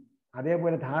നിന്നും,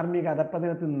 അതേപോലെ ധാർമ്മിക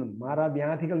അധപ്പതനത്തിൽ നിന്നും,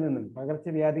 മാറാവ്യാധികളിൽ നിന്നും,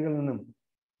 പകർച്ചവ്യാധികളിൽ നിന്നും,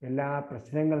 എല്ലാ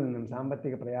പ്രശ്നങ്ങളിൽ നിന്നും,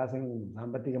 സാമ്പത്തിക പ്രയാസങ്ങളിൽ നിന്നും,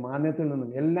 സാമ്പത്തിക മാന്ദ്യത്തിൽ നിന്നും,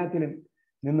 എല്ലാത്തിലും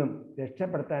നിന്നും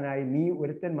രക്ഷപ്പെടുത്താനായി നീ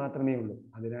ഒരുത്തൻ മാത്രമേ ഉള്ളൂ.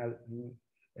 അതിനാൽ നീ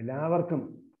എല്ലാവർക്കും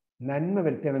നന്മ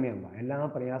വരുത്തണമേ അല്ല. എല്ലാ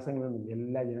പ്രയാസങ്ങളിൽ നിന്നും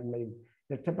എല്ലാ ജനങ്ങളെയും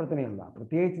രക്ഷപ്പെടുത്തണേ അല്ല.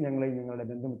 പ്രത്യേകിച്ച് ഞങ്ങളെയും ഞങ്ങളുടെ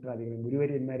ബന്ധുമിത്രാദികളെയും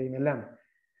ഗുരുവര്യന്മാരെയും എല്ലാം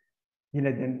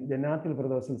ഇതിലെ ജന്നാത്തുൽ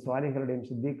ഫിർദൗസിൽ സ്വാലിഹുകളുടെയും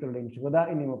സിദ്ദീഖുകളുടെയും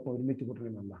ശുഹദാഇനെയും ഒപ്പം ഒരുമിച്ച്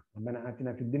കൂട്ടണമല്ല. റബ്ബന ആതിന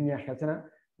ഫിദ്ദുനിയ ഹസന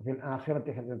വഫിൽ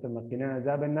ആഖിറതി ഹസനതൻ വഖിനാ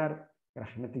അസാബന്നാർ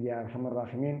ബിറഹ്മതിക യാ അർഹമർ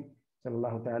റഹീമീൻ.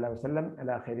 സല്ലല്ലാഹു തആല വസല്ലം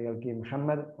അലാ ഖൈരി ഖൽഖി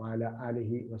മുഹമ്മദ് വഅലാ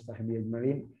ആലിഹി വസഹ്ബിഹി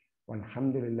അജ്മഈൻ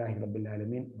വൽഹംദുലില്ലാഹി റബ്ബിൽ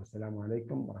ആലമീൻ. വസ്സലാമു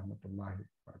അലൈക്കും വറഹ്മത്തുള്ളാഹി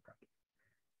വബറകാതുഹു.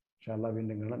 ഇൻഷാ അല്ലാഹ്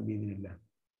വീണ്ടും കാണാം ബിഇദ്നില്ലാഹ്.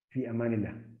 ഫി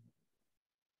അമാനില്ലാഹ്.